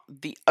thing that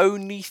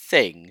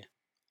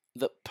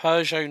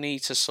Peugeot need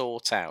to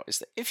sort out is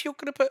that if you're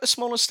going to put a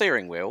smaller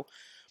steering wheel,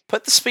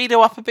 put the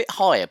speedo up a bit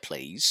higher,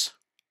 please.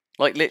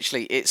 Like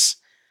literally,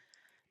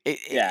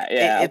 Yeah,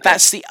 yeah, okay.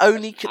 that's the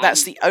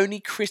 'Cause only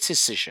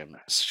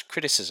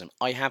criticism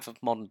I have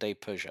of modern day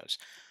Peugeots.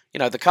 You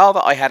know, the car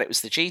that I had, it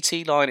was the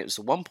GT line. It was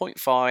the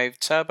 1.5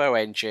 turbo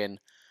engine.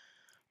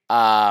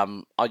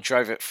 I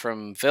drove it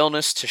from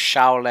Vilnius to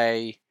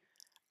Charolais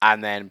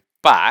and then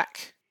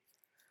back.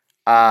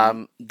 Mhm.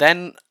 Um,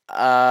 then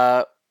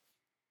uh,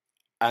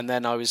 and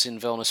then I was in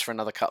Vilnius for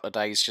another couple of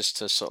days just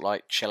to sort of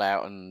like chill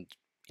out and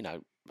you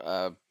know,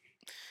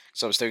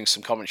 so I was doing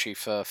some commentary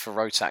for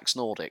Rotax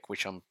Nordic,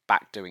 which I'm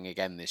back doing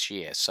again this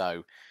year.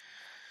 So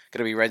going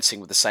to be renting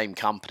with the same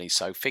company.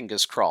 So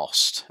fingers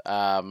crossed,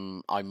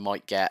 I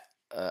might get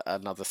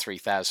another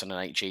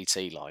 3008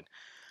 GT line.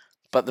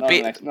 But the Not an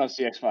bit, X, not a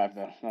CX-5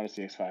 though. Not a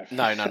CX-5.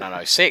 no, no, no, no,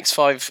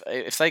 CX5.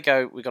 If they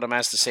go, we got a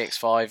Mazda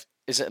CX5.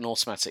 Is it an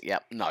automatic?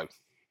 Yep. No,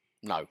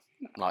 no,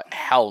 like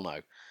hell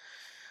no.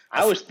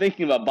 I was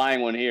thinking about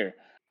buying one here.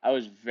 I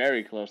was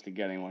very close to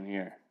getting one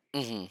here.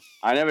 Mm-hmm.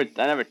 I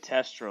never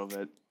test drove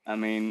it. I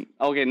mean,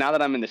 okay, now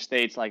that I'm in the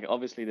States, like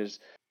obviously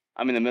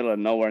I'm in the middle of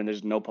nowhere and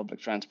there's no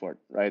public transport,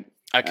 right?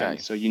 And Okay.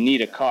 so you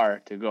need a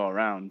car to go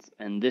around.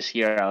 And this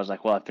year I was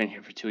like, well, I've been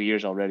here for 2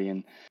 years already,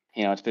 and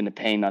it's been a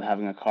pain not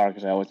having a car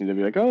because I always need to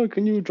be like, oh,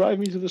 can you drive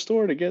me to the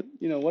store to get,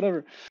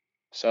 whatever.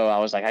 So I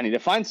was like, I need to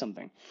find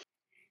something.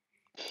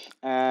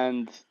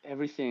 And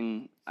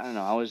everything, I don't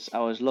know. I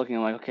was looking.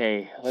 I'm like,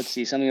 okay, let's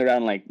see something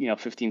around like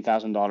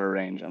 $15,000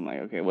 range. I'm like,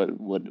 okay,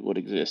 what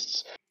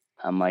exists?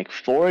 I'm like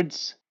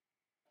Fords.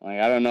 Like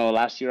I don't know.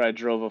 Last year I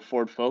drove a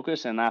Ford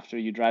Focus, and after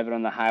you drive it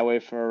on the highway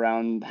for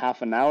around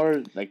half an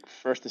hour, like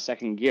first to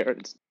second gear,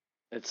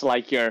 it's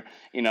like you're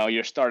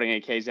starting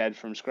a KZ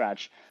from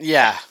scratch.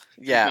 Yeah.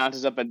 It Yeah.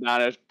 bounces up and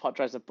down. It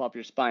tries to pop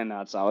your spine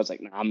out. So I was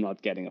like, no, I'm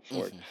not getting a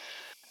Ford. Mm-hmm.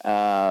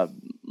 Uh,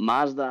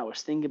 Mazda. I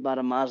was thinking about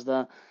a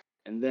Mazda,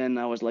 and then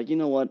I was like, you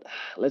know what?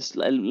 Let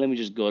me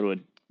just go to a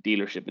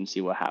dealership and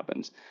see what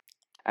happens.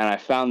 And I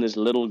found this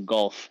little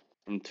Golf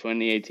from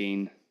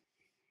 2018,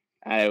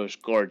 and it was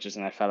gorgeous,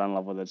 and I fell in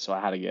love with it, so I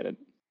had to get it.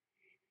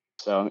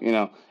 So at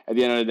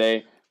the end of the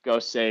day, go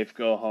safe,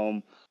 go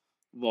home.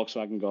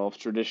 Volkswagen Golf,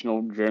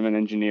 traditional German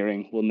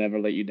engineering, will never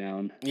let you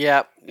down,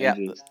 Yeah. and Yeah.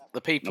 just The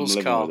I'm people's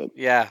living with car. it.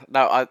 Yeah.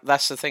 No,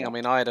 that's the thing. I Yeah.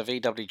 mean, I had a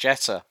VW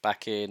Jetta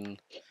back in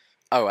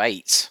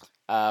 '08.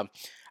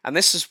 And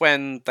this is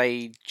when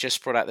they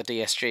just brought out the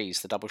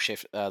DSGs, the double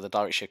shift, the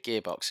direct shift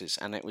gearboxes,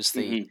 and Hmm. it was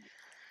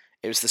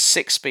the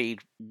 6-speed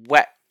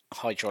wet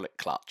hydraulic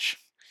clutch,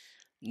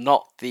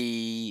 not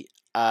the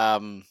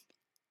um,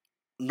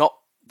 not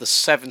the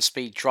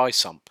 7-speed dry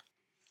sump.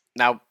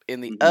 Now, in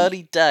the Hmm.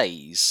 early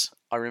days,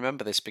 I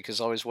remember this because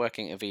I was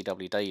working at a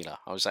VW dealer.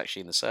 I was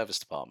actually in the service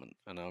department,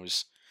 and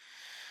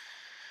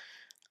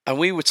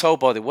we were told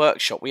by the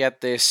workshop we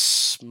had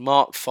this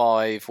Mark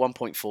 5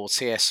 1.4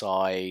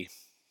 TSI.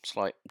 It's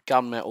like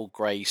gunmetal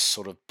grey,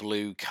 sort of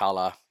blue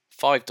colour,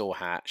 5-door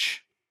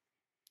hatch.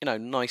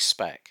 Nice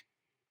spec.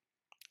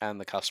 And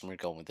the customer had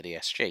gone with the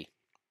DSG.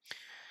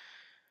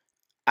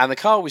 And the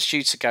car was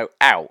due to go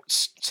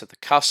out to the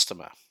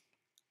customer,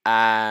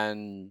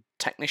 and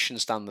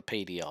technicians done the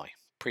PDI,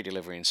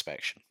 pre-delivery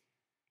inspection,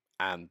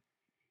 and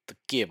the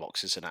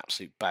gearbox is an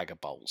absolute bag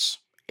of bolts.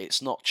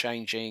 It's not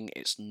changing.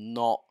 It's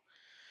not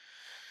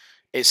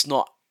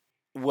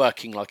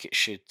working like it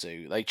should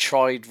do. They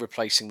tried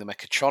replacing the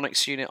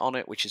mechatronics unit on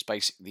it, which is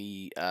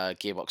basically the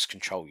gearbox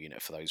control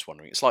unit. For those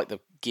wondering, it's like the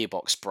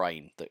gearbox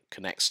brain that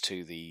connects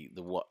to the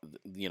what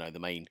the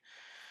main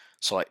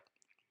sort of like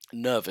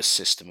nervous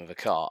system of a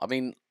car. I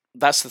mean,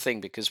 that's the thing,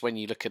 because when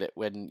you look at it,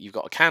 when you've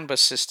got a CAN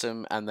bus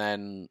system and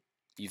then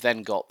you've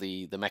then got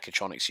the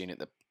mechatronics unit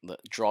that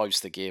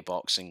drives the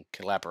gearbox in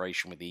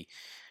collaboration with the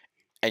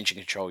engine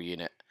control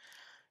unit.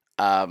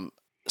 Um,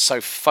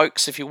 so,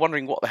 folks, if you're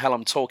wondering what the hell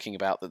I'm talking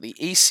about, that the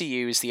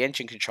ECU is the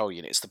engine control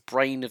unit. It's the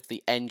brain of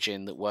the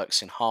engine that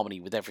works in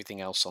harmony with everything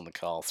else on the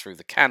car through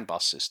the CAN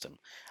bus system.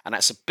 And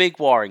that's a big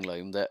wiring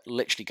loom that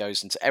literally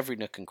goes into every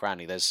nook and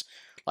cranny. There's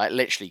like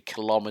literally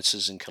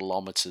kilometers and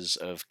kilometers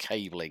of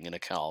cabling in a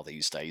car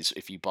these days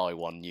if you buy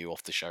one new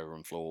off the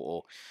showroom floor,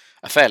 or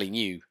a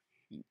fairly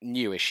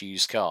newish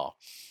used car.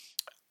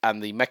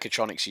 And the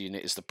mechatronics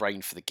unit is the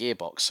brain for the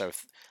gearbox. So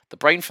if the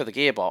brain for the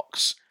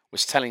gearbox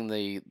was telling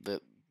the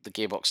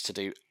gearbox to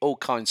do all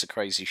kinds of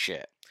crazy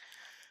shit.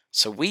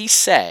 So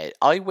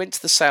I went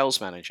to the sales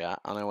manager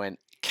and I went,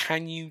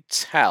 can you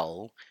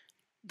tell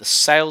the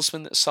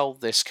salesman that sold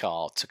this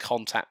car to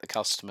contact the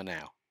customer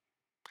now?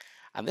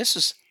 And this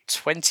was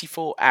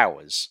 24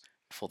 hours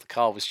before the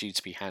car was due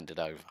to be handed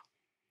over.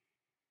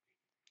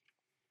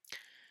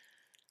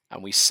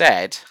 And we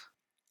said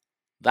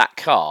that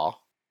car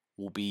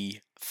will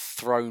be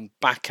thrown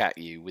back at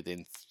you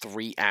within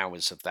 3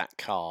 hours of that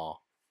car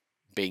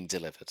being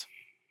delivered.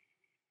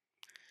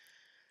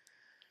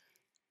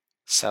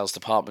 Sales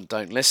department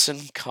don't listen,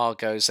 car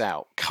goes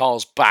out.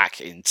 Car's back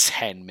in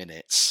 10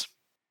 minutes.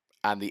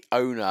 And the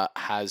owner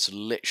has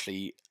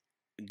literally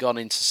gone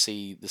in to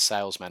see the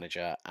sales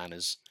manager, and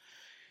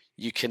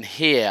you can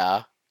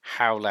hear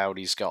how loud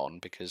he's gone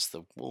because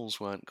the walls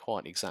weren't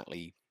quite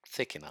exactly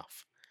thick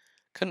enough.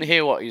 Couldn't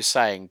hear what he was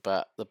saying,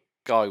 but the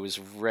guy was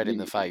red in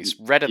the face,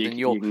 redder than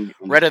your You can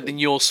redder understand. than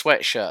your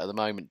sweatshirt at the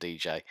moment,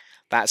 DJ.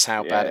 That's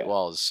how bad it Yeah.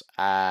 was,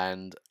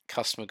 and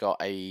customer got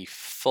a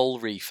full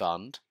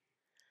refund.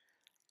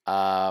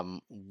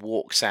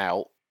 Walks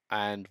out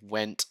and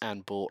went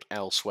and bought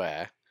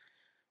elsewhere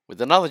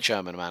with another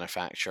German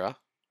manufacturer,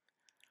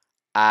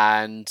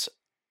 and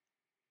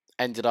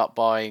ended up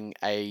buying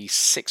a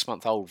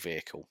 6-month-old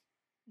vehicle.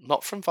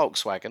 Not from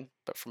Volkswagen,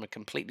 but from a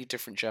completely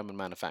different German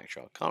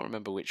manufacturer. I can't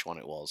remember which one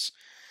it was.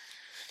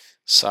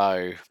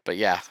 So, but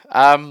yeah.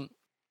 I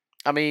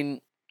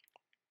mean,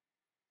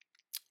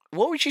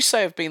 what would you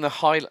say have been the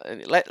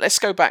highlight? Let's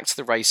go back to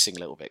the racing a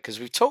little bit, because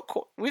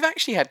we've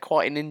actually had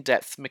quite an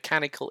in-depth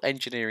mechanical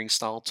engineering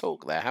style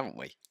talk there, haven't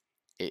we?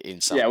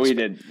 In some Yeah, we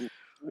respects. did.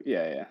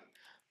 Yeah, yeah.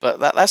 But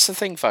that's the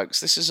thing, folks.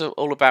 This is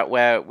all about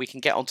where we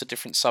can get onto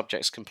different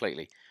subjects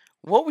completely.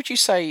 What would you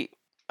say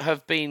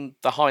have been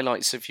the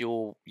highlights of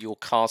your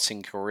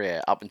karting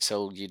career up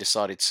until you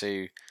decided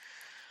to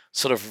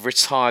sort of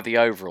retire the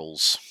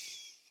overalls?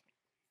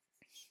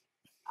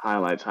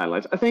 Highlights.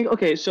 I think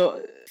okay,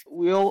 so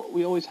we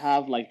always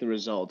have like the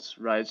results,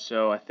 right?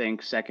 So I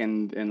think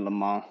second in Le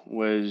Mans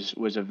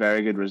was a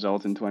very good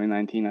result in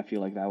 2019. I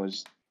feel like that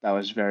was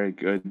very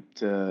good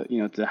to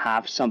to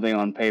have something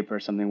on paper,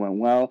 something went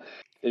well.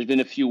 There's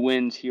been a few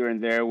wins here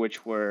and there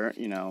which were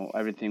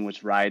everything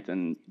was right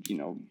and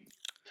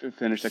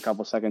finished a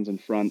couple seconds in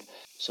front.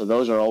 So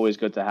those are always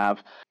good to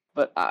have.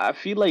 But I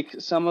feel like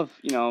some of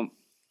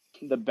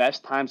the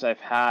best times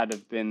I've had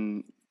have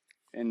been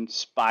in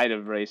spite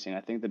of racing. I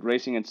think that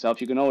racing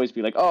itself, you can always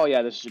be like, oh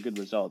yeah, this is a good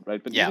result,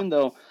 right? But Yeah, even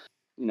though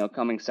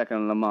coming second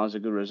in Le Mans is a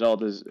good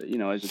result, as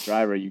as a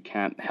driver, you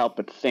can't help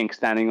but think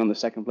standing on the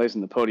second place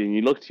in the podium,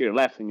 you look to your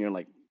left and you're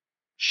like,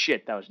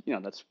 shit, that was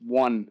that's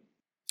one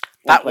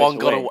place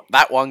away.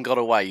 that one got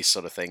away,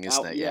 sort of thing,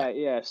 isn't it? Yeah, Yeah,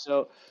 yeah.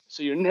 So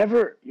you're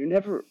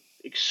never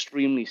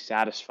extremely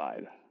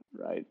satisfied,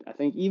 right? I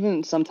think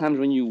even sometimes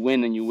when you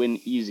win and you win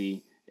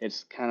easy,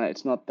 it's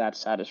not that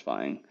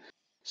satisfying.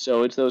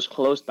 So it's those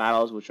close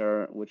battles which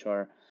are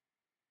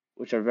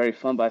very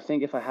fun. But I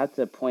think if I had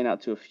to point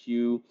out to a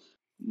few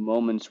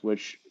moments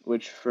which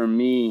for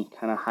me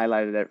kind of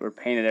highlighted it or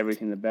painted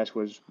everything the best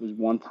was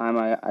one time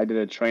I did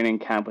a training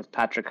camp with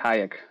Patrick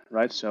Hayek,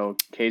 right? So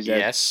KZ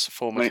yes,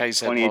 former 20,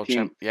 KZ world 2018.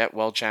 champ, yeah,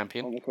 world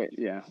champion. Oh, okay,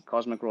 yeah,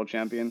 Cosmic World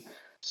Champion.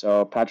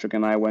 So Patrick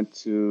and I went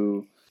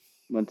to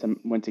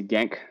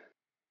Genk,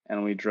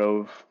 and we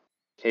drove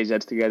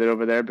KZs together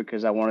over there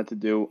because I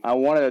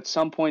wanted at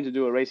some point to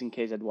do a racing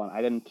KZ1.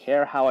 I didn't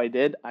care how I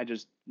did. I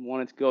just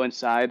wanted to go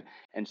inside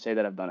and say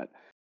that I've done it.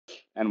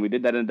 And we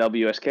did that in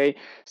WSK.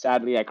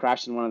 Sadly, I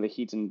crashed in one of the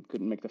heats and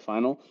couldn't make the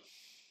final.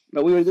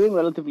 But we were doing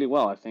relatively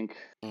well. I think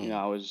Mm,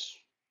 I was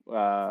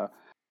uh,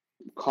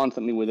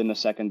 constantly within a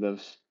second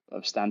of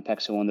Stan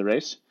Peck, who won the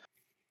race.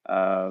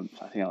 I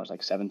think I was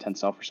like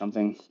 7/10 off or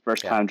something.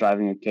 First yeah, time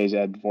driving a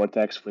KZ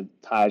Vortex with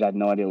tires, I had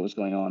no idea what was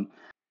going on.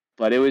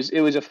 But it was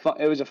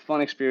a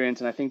fun experience,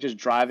 and I think just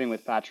driving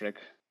with Patrick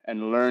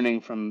and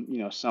learning from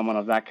someone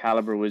of that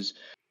caliber was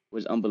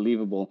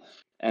unbelievable.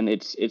 And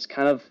it's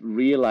kind of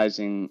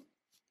realizing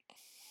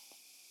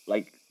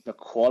like the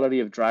quality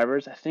of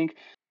drivers. I think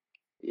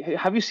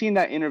have you seen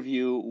that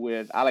interview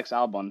with Alex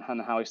Albon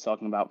and how he's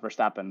talking about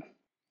Verstappen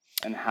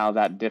and how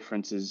that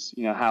difference is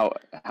how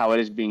it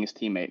is being his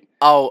teammate.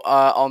 Oh,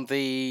 on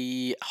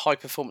the High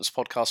Performance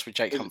podcast with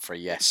Jake There's Humphrey.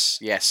 Yes,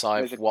 yes,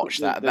 I've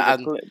watched that.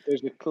 And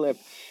there's a clip,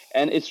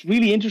 and it's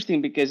really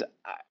interesting because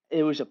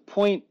it was a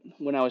point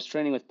when I was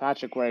training with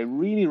Patrick where I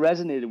really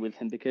resonated with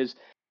him because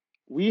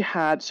we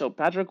had so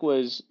Patrick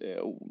was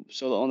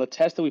so on the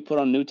test that we put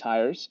on new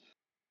tires,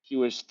 he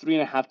was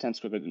 3.5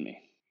 tenths quicker than me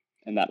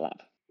in that lap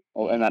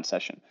or in mm, that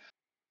session.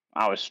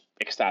 I was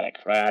ecstatic,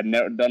 right? I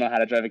never don't know how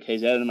to drive a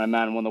KZ, and my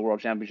man won the world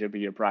championship a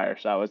year prior,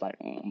 so I was like,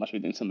 must be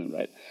doing something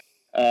right.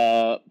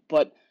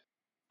 But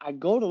I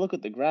go to look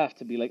at the graph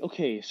to be like,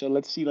 okay, so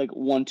let's see like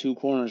 1, 2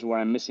 corners where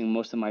I'm missing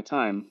most of my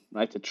time,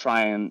 right, to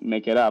try and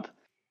make it up.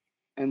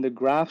 And the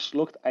graphs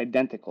looked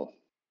identical.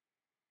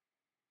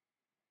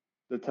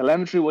 The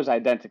telemetry was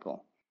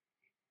identical.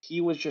 He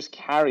was just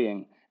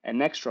carrying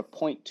an extra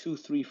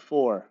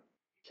 0.234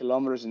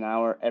 kilometers an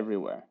hour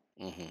everywhere.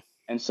 mm-hmm,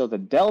 And so the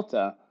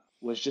delta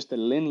was just a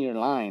linear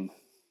line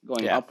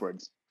going yeah,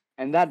 upwards.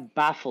 And that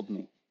baffled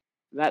me.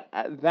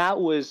 That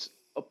was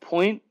a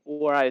point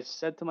where I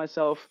said to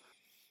myself,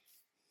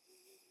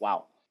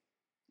 wow,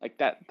 like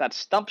that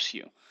stumps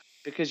you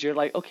because you're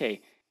like,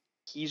 okay,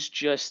 he's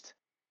just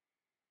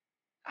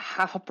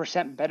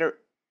 0.5% better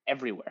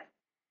everywhere,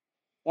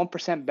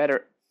 1%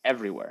 better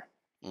everywhere.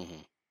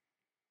 mm-hmm,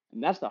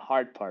 And that's the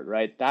hard part,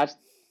 right?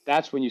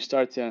 That's when you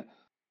start to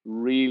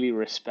really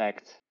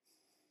respect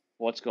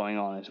what's going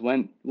on. Is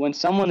when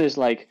someone is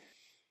like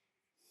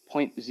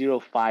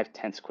 0.05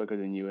 tenths quicker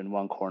than you in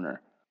one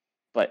corner,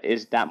 but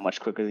is that much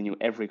quicker than you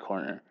every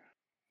corner.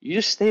 You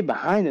just stay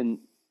behind and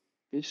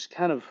it's just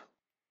kind of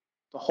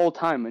the whole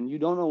time, and you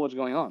don't know what's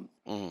going on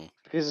Mm.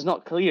 because it's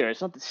not clear,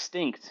 it's not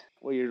distinct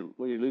where you're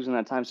losing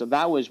that time. So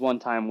that was one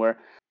time where,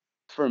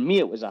 for me,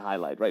 it was a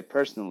highlight, right?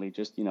 Personally,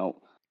 just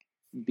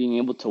being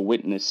able to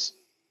witness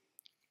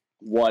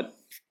what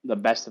the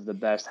best of the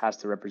best has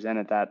to represent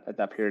at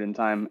that period in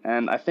time.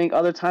 And I think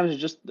other times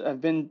just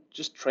have been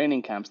just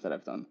training camps that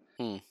I've done.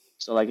 Mm.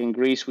 So like in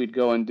Greece, we'd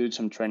go and do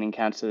some training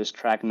camps to this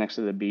track next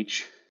to the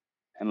beach,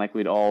 and like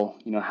we'd all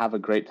have a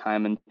great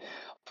time and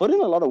put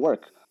in a lot of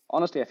work.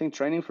 Honestly, I think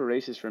training for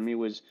races for me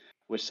was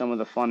some of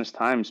the funnest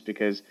times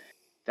because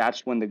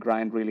that's when the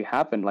grind really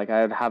happened. Like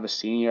I'd have a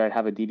senior, I'd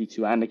have a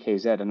DD2 and a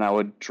KZ, and I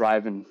would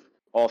drive in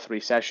all three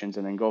sessions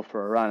and then go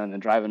for a run, and then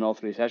drive in all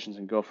three sessions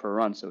and go for a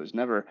run. So it was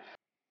never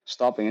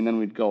stopping. And then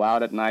we'd go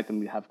out at night and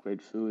we'd have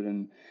great food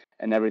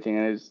and everything.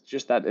 And it's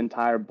just that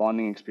entire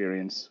bonding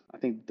experience. I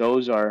think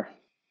those are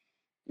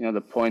the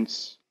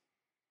points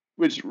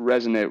which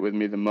resonate with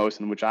me the most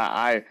and which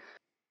I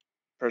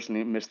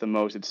personally miss the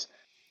most. It's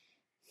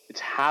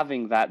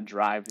having that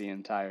drive the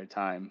entire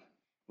time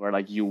where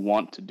like you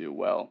want to do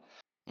well.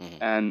 Mm.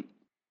 And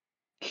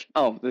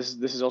oh, this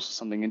is also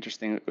something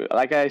interesting.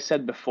 Like I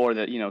said before,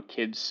 that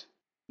kids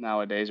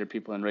nowadays or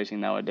people in racing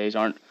nowadays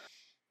aren't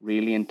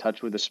really in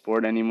touch with the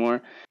sport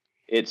anymore.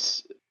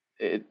 It's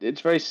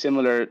it's very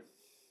similar.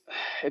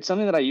 It's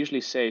something that I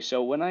usually say.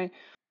 So when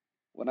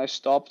I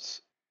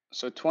stopped,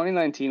 so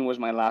 2019 was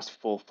my last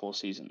full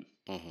season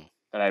Mm-hmm.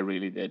 that I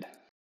really did,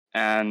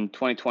 and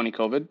 2020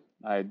 COVID,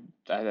 I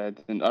don't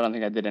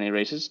think I did any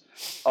races.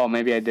 Oh,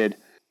 maybe I did.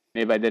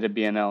 Maybe I did a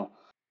BNL.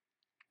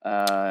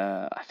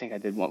 I think I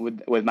did one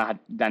with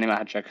Danny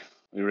Mahachek.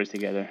 We raced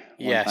together one time.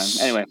 Yes.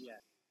 Anyway,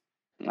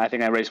 I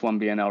think I raced one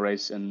BNL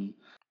race and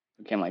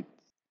became like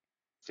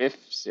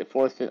fifth,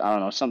 fourth, fifth, I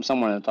don't know,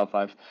 somewhere in the top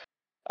five.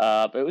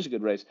 But it was a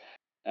good race.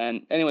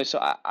 And anyway, so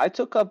I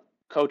took up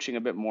coaching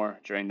a bit more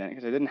during that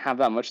because I didn't have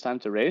that much time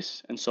to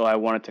race, and so I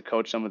wanted to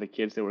coach some of the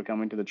kids that were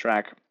coming to the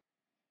track.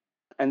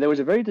 And there was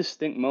a very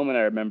distinct moment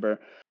I remember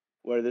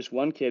where this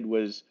one kid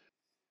was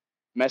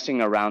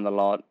messing around a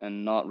lot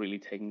and not really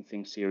taking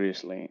things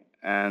seriously.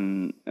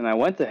 And I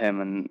went to him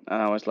and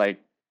I was like,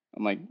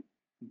 I'm like,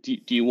 do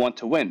you want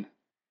to win?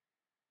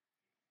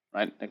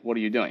 Right? Like, what are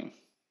you doing?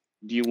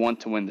 Do you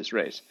want to win this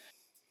race?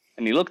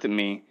 And he looked at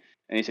me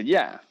and he said,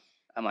 yeah.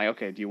 I'm like,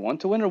 okay, do you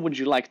want to win or would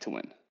you like to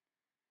win?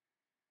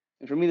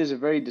 And for me, there's a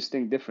very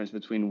distinct difference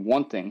between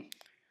wanting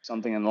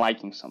something and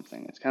liking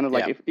something. It's kind of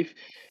like Yeah.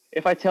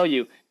 if I tell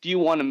you, do you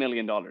want $1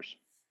 million?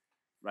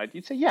 Right?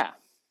 You'd say, yeah.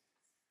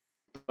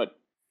 But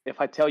if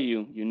I tell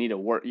you you need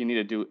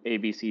to do A,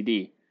 B, C,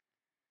 D,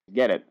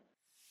 get it.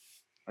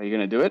 Are you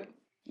going to do it?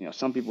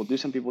 Some people do,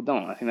 some people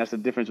don't. I think that's the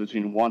difference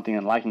between wanting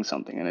and liking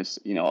something. And it's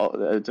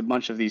a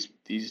bunch of these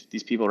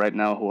people right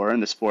now who are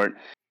in the sport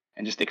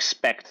and just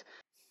expect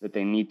that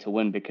they need to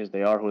win because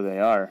they are who they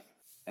are,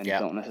 and Yeah.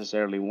 don't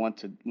necessarily want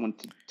to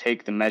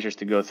take the measures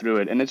to go through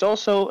it. And it's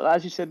also,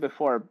 as you said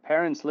before,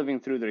 parents living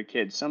through their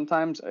kids.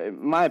 Sometimes,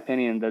 in my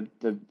opinion,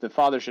 the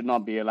father should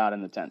not be allowed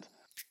in the tent.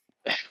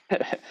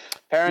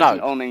 Parents and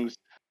No. ownings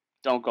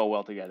don't go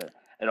well together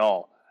at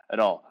all. At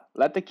all.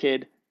 Let the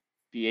kid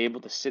be able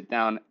to sit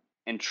down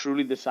and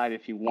truly decide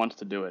if he wants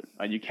to do it.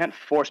 Right? You can't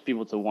force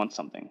people to want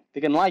something.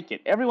 They can like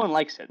it. Everyone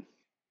likes it,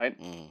 right?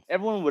 Mm.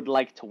 Everyone would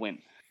like to win,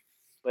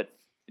 but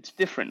it's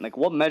different. Like,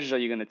 what measures are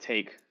you going to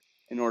take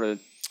in order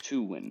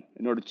to win,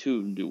 in order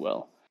to do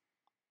well?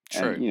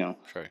 And True.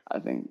 True. I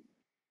think,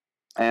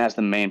 and that's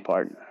the main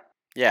part.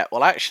 Yeah.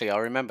 Well, actually, I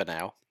remember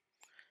now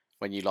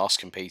when you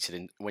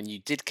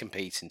did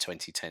compete in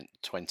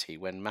 2020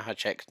 when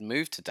Mahachek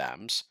moved to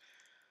Dams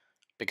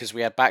because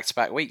we had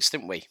back-to-back weeks,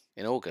 didn't we?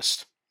 In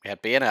August, we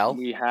had BNL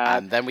We had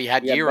and then we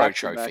had Euro back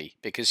to back. Trophy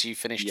because you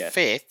finished Yes.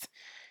 fifth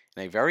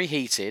in a very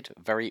heated,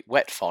 very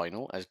wet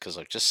final. Because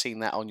I've just seen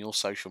that on your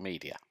social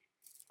media.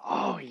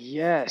 Oh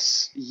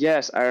yes,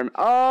 yes.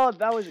 Oh,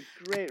 that was a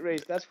great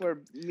race. That's where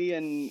me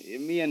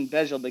and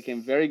Bezel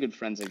became very good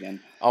friends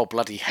again. Oh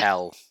bloody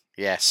hell!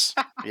 Yes,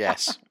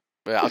 yes.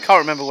 But I can't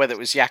remember whether it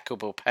was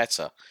Jakob or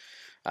Petter.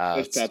 It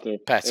was Petter.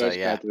 It Petter, was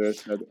yeah. Petter. It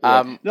was Petter. Yeah.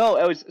 Um, No,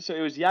 it was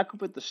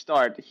Jakub at the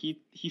start.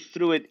 He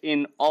threw it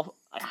in off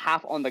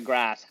half on the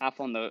grass, half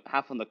on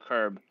the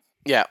curb,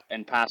 yeah,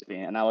 and passed me.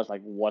 And I was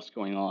like, "What's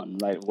going on?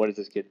 Right? What is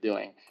this kid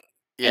doing?"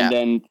 yeah.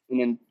 And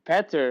then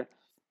Petter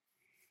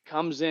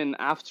comes in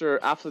after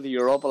the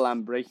Europa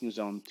Land braking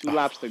zone. 2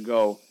 laps to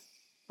go.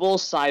 Full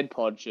side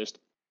pod just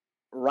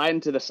right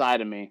into the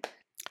side of me.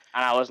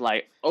 And I was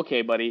like,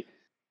 okay, buddy.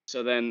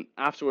 So then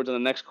afterwards on the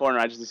next corner,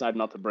 I just decided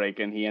not to brake,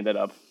 and he ended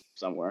up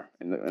somewhere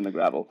in the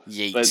gravel. But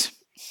Yeet.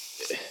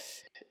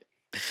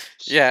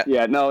 Yeah.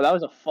 yeah, no, that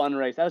was a fun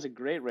race. That was a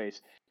great race.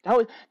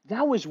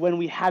 That was when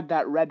we had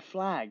that red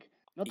flag,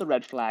 not the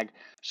red flag.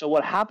 So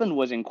what happened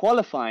was in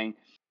qualifying,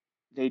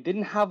 they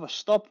didn't have a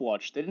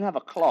stopwatch. They didn't have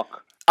a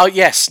clock, Oh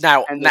yes,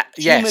 and the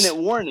 2 minute yes.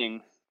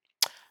 warning.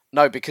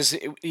 No, because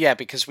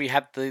because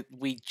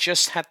we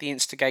just had the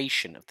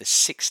instigation of the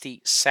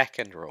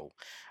 60-second rule,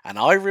 and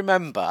I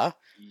remember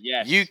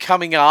you Yes.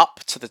 coming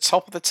up to the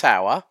top of the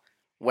tower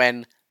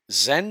when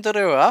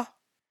Zendarua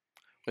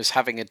was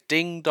having a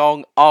ding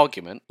dong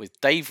argument with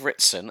Dave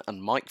Ritson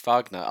and Mike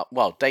Wagner.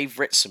 Well, Dave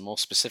Ritson more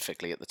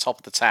specifically at the top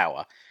of the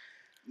tower,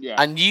 Yeah.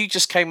 and you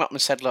just came up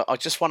and said, "Look, I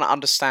just want to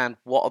understand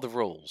what are the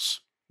rules.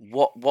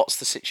 What's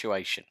the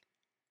situation?"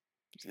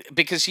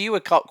 Because you were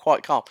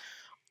quite calm.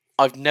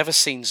 I've never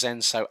seen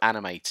Zen so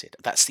animated.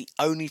 That's the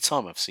only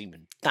time I've seen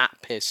him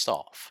that pissed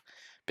off.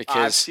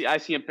 Because I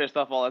see him pissed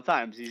off all the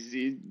time.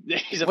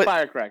 He's a what?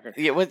 firecracker.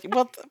 Yeah,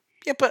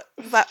 yeah, but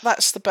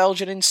that's the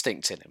Belgian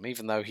instinct in him.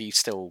 Even though he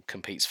still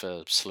competes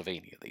for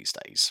Slovenia these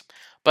days.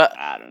 But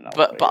I don't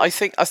know. I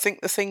think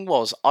the thing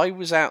was I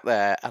was out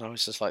there and I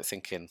was just like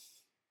thinking,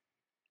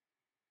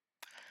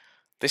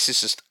 this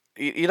is just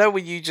you know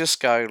when you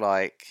just go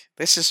like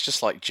this is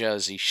just like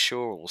Jersey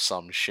Shore or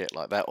some shit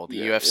like that or the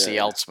Yeah, yeah, UFC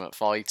yeah. Ultimate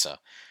Fighter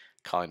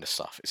kind of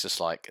stuff. It's just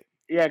like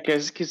Yeah,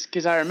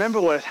 because I remember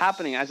what was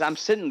happening as I'm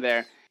sitting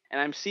there and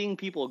I'm seeing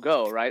people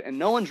go, right? And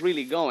no one's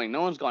really going.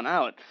 No one's gone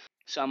out.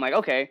 So I'm like,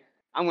 okay,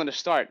 I'm going to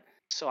start.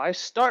 So I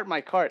start my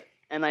cart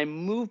and I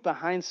move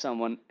behind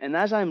someone. And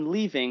as I'm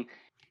leaving,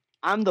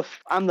 I'm the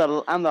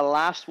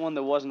last one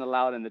that wasn't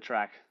allowed in the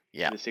track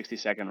yeah. in the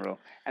 60-second rule.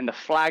 And the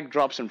flag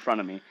drops in front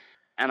of me.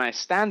 And I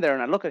stand there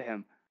and I look at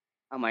him.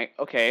 I'm like,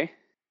 okay.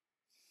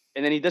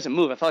 And then he doesn't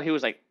move. I thought he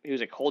was like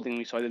holding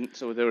me so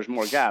there was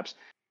more gaps.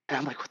 And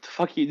I'm like, what the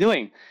fuck are you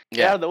doing? Get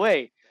Yeah. out of the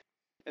way.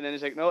 And then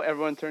he's like, no,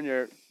 everyone turn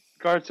your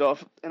guards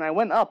off. And I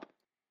went up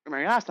and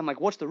I asked, I'm like,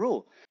 what's the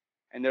rule?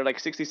 And they're like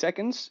 60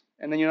 seconds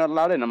and then you're not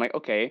allowed in. I'm like,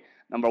 okay,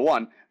 number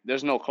one,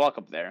 there's no clock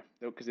up there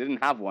because they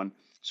didn't have one.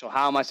 So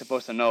how am I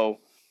supposed to know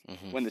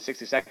Hmm. when the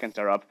 60 seconds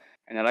are up?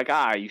 And they're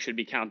like, you should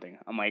be counting.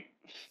 I'm like,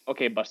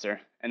 okay,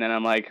 Buster. And then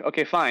I'm like,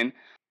 okay, fine.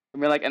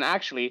 And we're like, and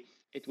actually,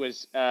 it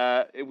was,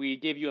 we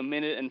gave you 1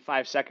 minute and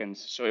 5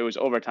 seconds. So it was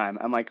overtime.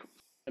 I'm like,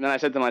 and then I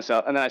said to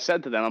myself, and then I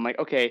said to them, I'm like,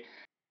 okay,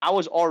 I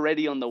was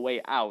already on the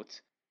way out.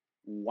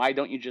 Why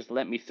don't you just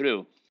let me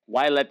through?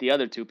 Why let the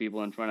other two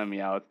people in front of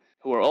me out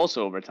who are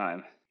also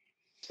overtime?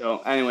 So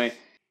anyway,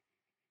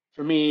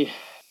 for me,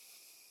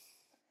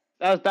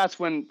 that's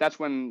when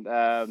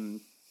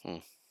Hmm.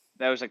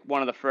 that was like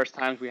one of the first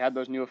times we had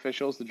those new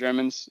officials, the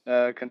Germans,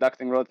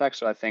 conducting road attacks.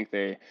 So I think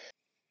they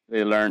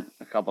learned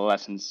a couple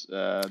lessons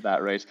that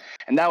race,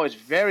 and that was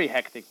very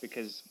hectic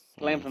because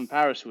Flame Hmm. from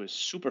Paris, who is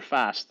super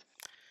fast,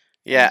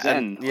 and Yeah, and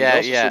Zen, who's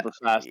also super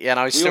fast, yeah,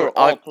 and we were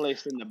all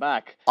placed in the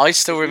back I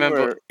still because we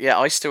remember. were. Yeah,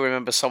 I still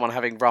remember someone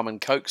having rum and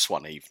cokes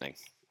one evening.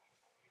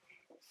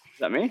 Is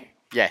that me?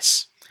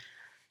 Yes,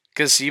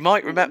 because you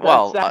might remember.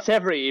 That's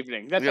every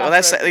evening. That's Yeah, well,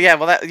 after that's every yeah, game.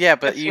 well, yeah,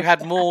 but That's you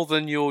had more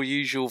than your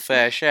usual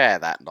fair share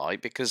that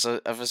night because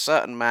of a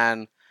certain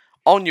man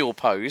on your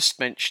post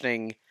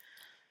mentioning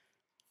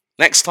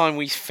next time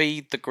we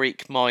feed the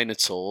Greek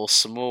Minotaur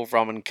some more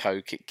rum and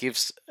coke, it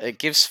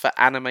gives for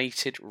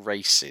animated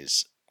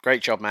races.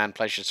 Great job, man.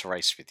 Pleasure to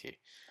race with you.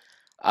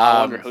 I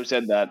wonder Um, who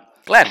said that.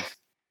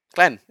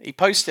 Glenn, he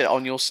posted it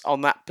on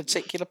on that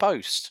particular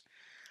post.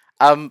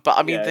 But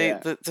I mean, Yeah,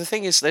 yeah. the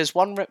thing is, there's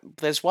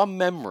one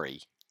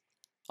memory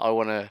I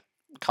want to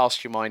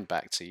cast your mind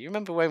back to. You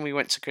remember when we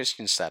went to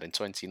Christianstad in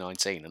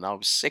 2019, and I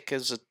was sick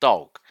as a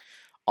dog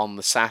on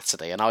the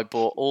Saturday, and I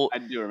bought all. I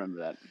do remember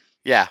that.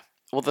 Yeah.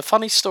 Well, the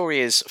funny story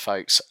is,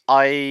 folks,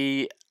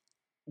 I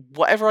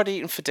whatever I'd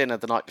eaten for dinner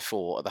the night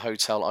before at the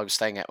hotel I was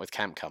staying at with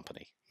camp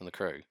company and the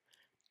crew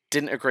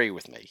didn't agree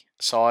with me,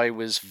 so I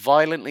was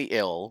violently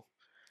ill,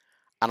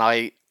 and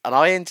I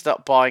ended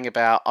up buying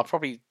about. I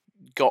probably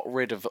got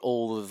rid of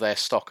all of their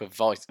stock of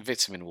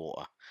vitamin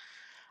water.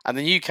 And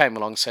then you came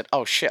along and said,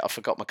 "Oh shit, I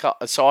forgot my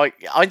cup." So I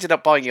ended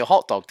up buying you a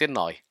hot dog, didn't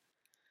I?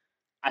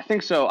 I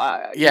think so.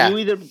 Yeah,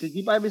 Did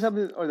you buy me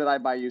something or did I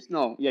buy you?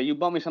 No, yeah, you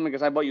bought me something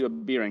because I bought you a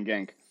beer in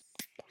Genk.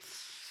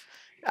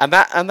 and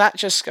that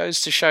just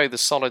goes to show the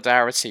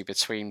solidarity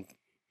between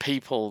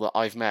people that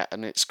I've met,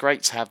 and it's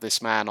great to have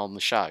this man on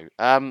the show.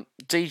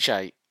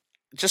 DJ,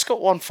 just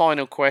got one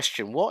final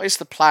question. What is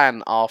the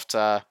plan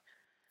after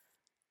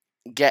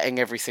getting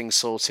everything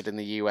sorted in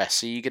the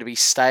US? Are you going to be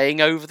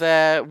staying over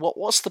there?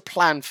 What's the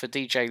plan for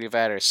DJ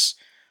Liveris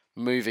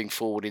moving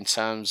forward in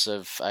terms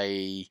of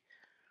a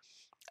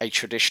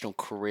traditional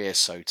career,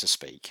 so to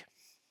speak?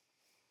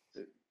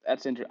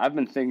 That's interesting. I've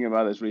been thinking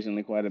about this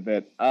recently quite a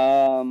bit.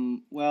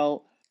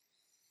 Well,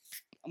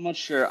 I'm not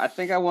sure. I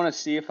think I want to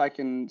see if I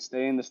can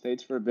stay in the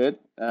States for a bit,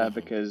 Hmm.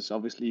 because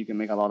obviously you can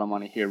make a lot of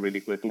money here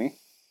really quickly,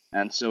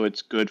 and so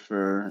it's good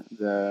for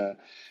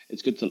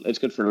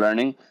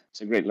learning.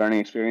 It's a great learning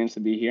experience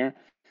to be here.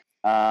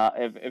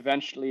 If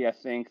eventually, I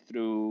think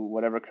through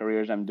whatever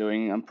careers I'm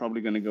doing, I'm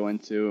probably going to go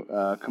into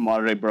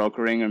commodity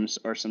brokering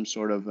or some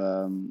sort of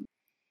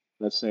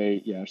let's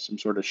say, yeah, some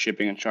sort of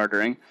shipping and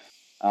chartering.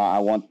 I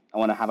want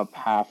to have a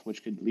path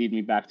which could lead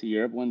me back to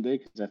Europe one day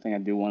because I think I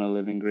do want to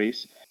live in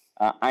Greece.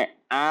 I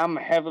am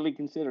heavily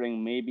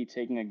considering maybe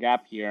taking a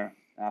gap year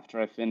after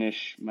I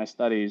finish my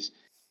studies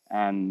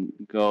and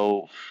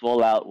go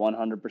full out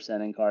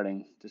 100% in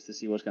karting just to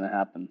see what's going to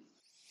happen.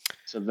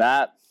 So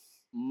that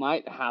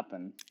might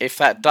happen.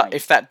 Might.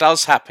 If that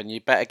does happen,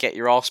 you better get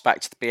your ass back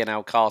to the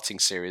B&L karting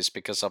series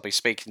because I'll be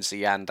speaking to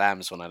Jan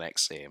Dams when I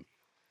next see him.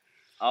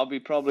 I'll be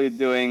probably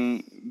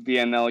doing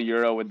BNL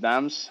Euro with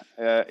Dams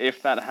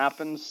if that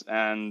happens,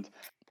 and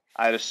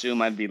I'd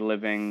assume I'd be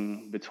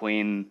living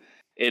between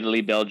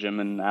Italy, Belgium,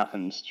 and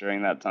Athens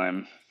during that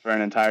time for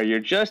an entire year,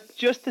 just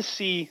to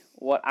see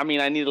what. I mean,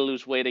 I need to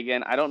lose weight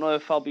again. I don't know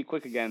if I'll be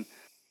quick again,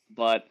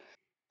 but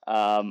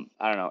I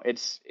don't know.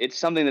 It's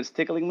something that's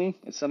tickling me.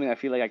 It's something I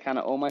feel like I kind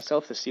of owe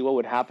myself to see what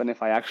would happen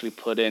if I actually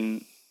put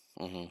in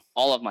Hmm.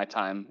 all of my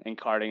time in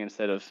karting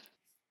instead of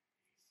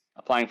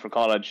applying for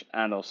college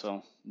and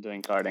also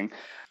doing karting.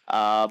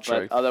 But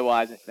True.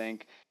 otherwise, I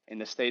think in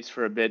the States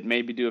for a bit,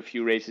 maybe do a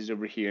few races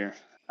over here.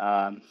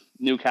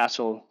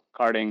 Newcastle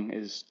karting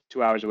is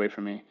 2 hours away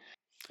from me,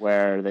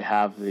 where they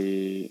have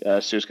the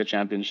Suzuka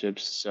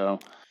Championships. So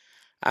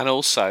And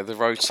also the I don't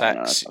know. Rotax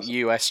That's awesome.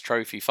 US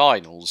Trophy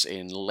Finals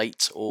in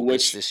late August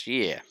Which, this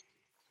year.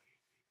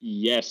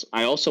 yes,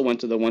 I also went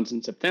to the ones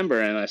in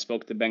September, and I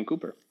spoke to Ben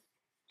Cooper.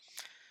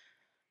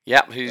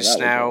 Yep, So who's that was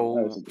now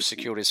interesting.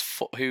 secured his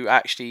who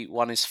actually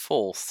won his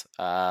fourth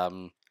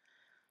grand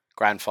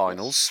Yes,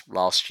 finals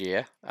last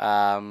year.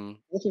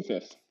 fourth or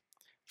fifth.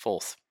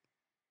 Fourth.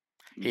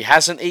 He Mm.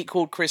 hasn't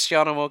equalled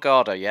Cristiano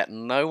Morgado yet.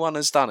 No one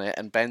has done it,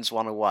 and Ben's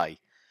won away.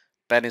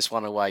 Ben has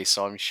won away,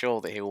 so I'm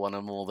sure that he'll want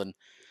to more than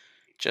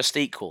just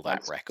equal that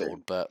Let's see.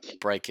 record, but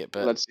break it.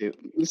 But Let's see.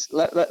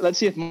 Let's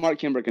see if Mark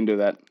Kimber can do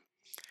that.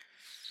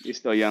 He's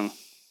still young.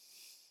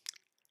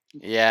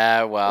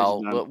 yeah, Or is he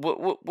well,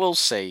 done? we'll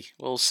see.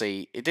 We'll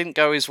see. It didn't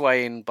go his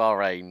way in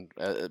Bahrain,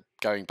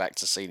 going back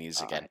to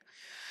seniors Uh, again.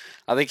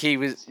 I think he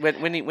was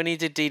when he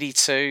did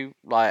DD2,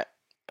 like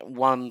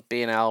one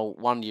BNL,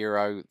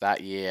 €1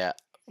 that year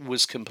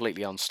was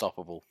completely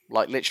unstoppable.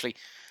 Like literally,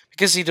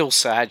 because he'd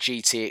also had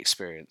GT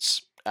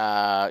experience,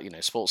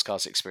 sports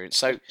cars experience.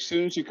 So as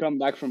soon as you come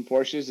back from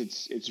Porsches,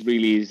 it's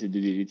really easy to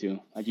do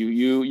DD2. Like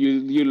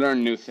you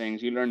learn new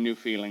things, you learn new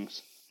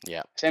feelings.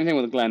 yeah, Same thing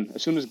with Glenn.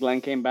 As soon as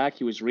Glenn came back,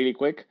 he was really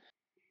quick,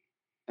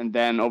 and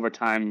then over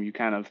time you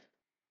kind of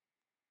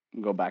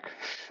go back.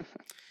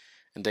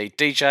 indeed.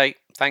 DJ,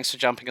 thanks for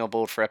jumping on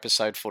board for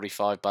episode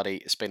 45, buddy.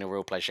 It's been a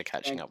real pleasure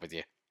catching thank up with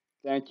you.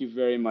 thank you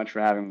very much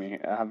for having me.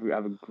 Have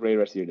a great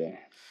rest of your day.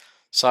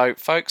 So,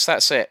 folks,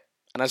 that's it.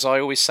 And as I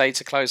always say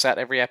to close out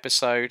every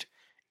episode,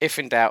 if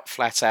in doubt,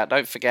 flat out,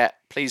 don't forget,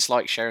 please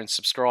like, share, and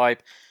subscribe.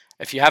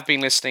 If you have been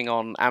listening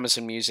on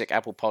Amazon Music,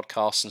 Apple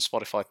Podcasts, and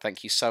Spotify,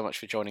 thank you so much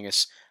for joining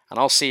us. And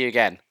I'll see you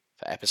again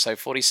for episode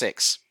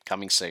 46,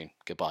 coming soon.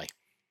 Goodbye.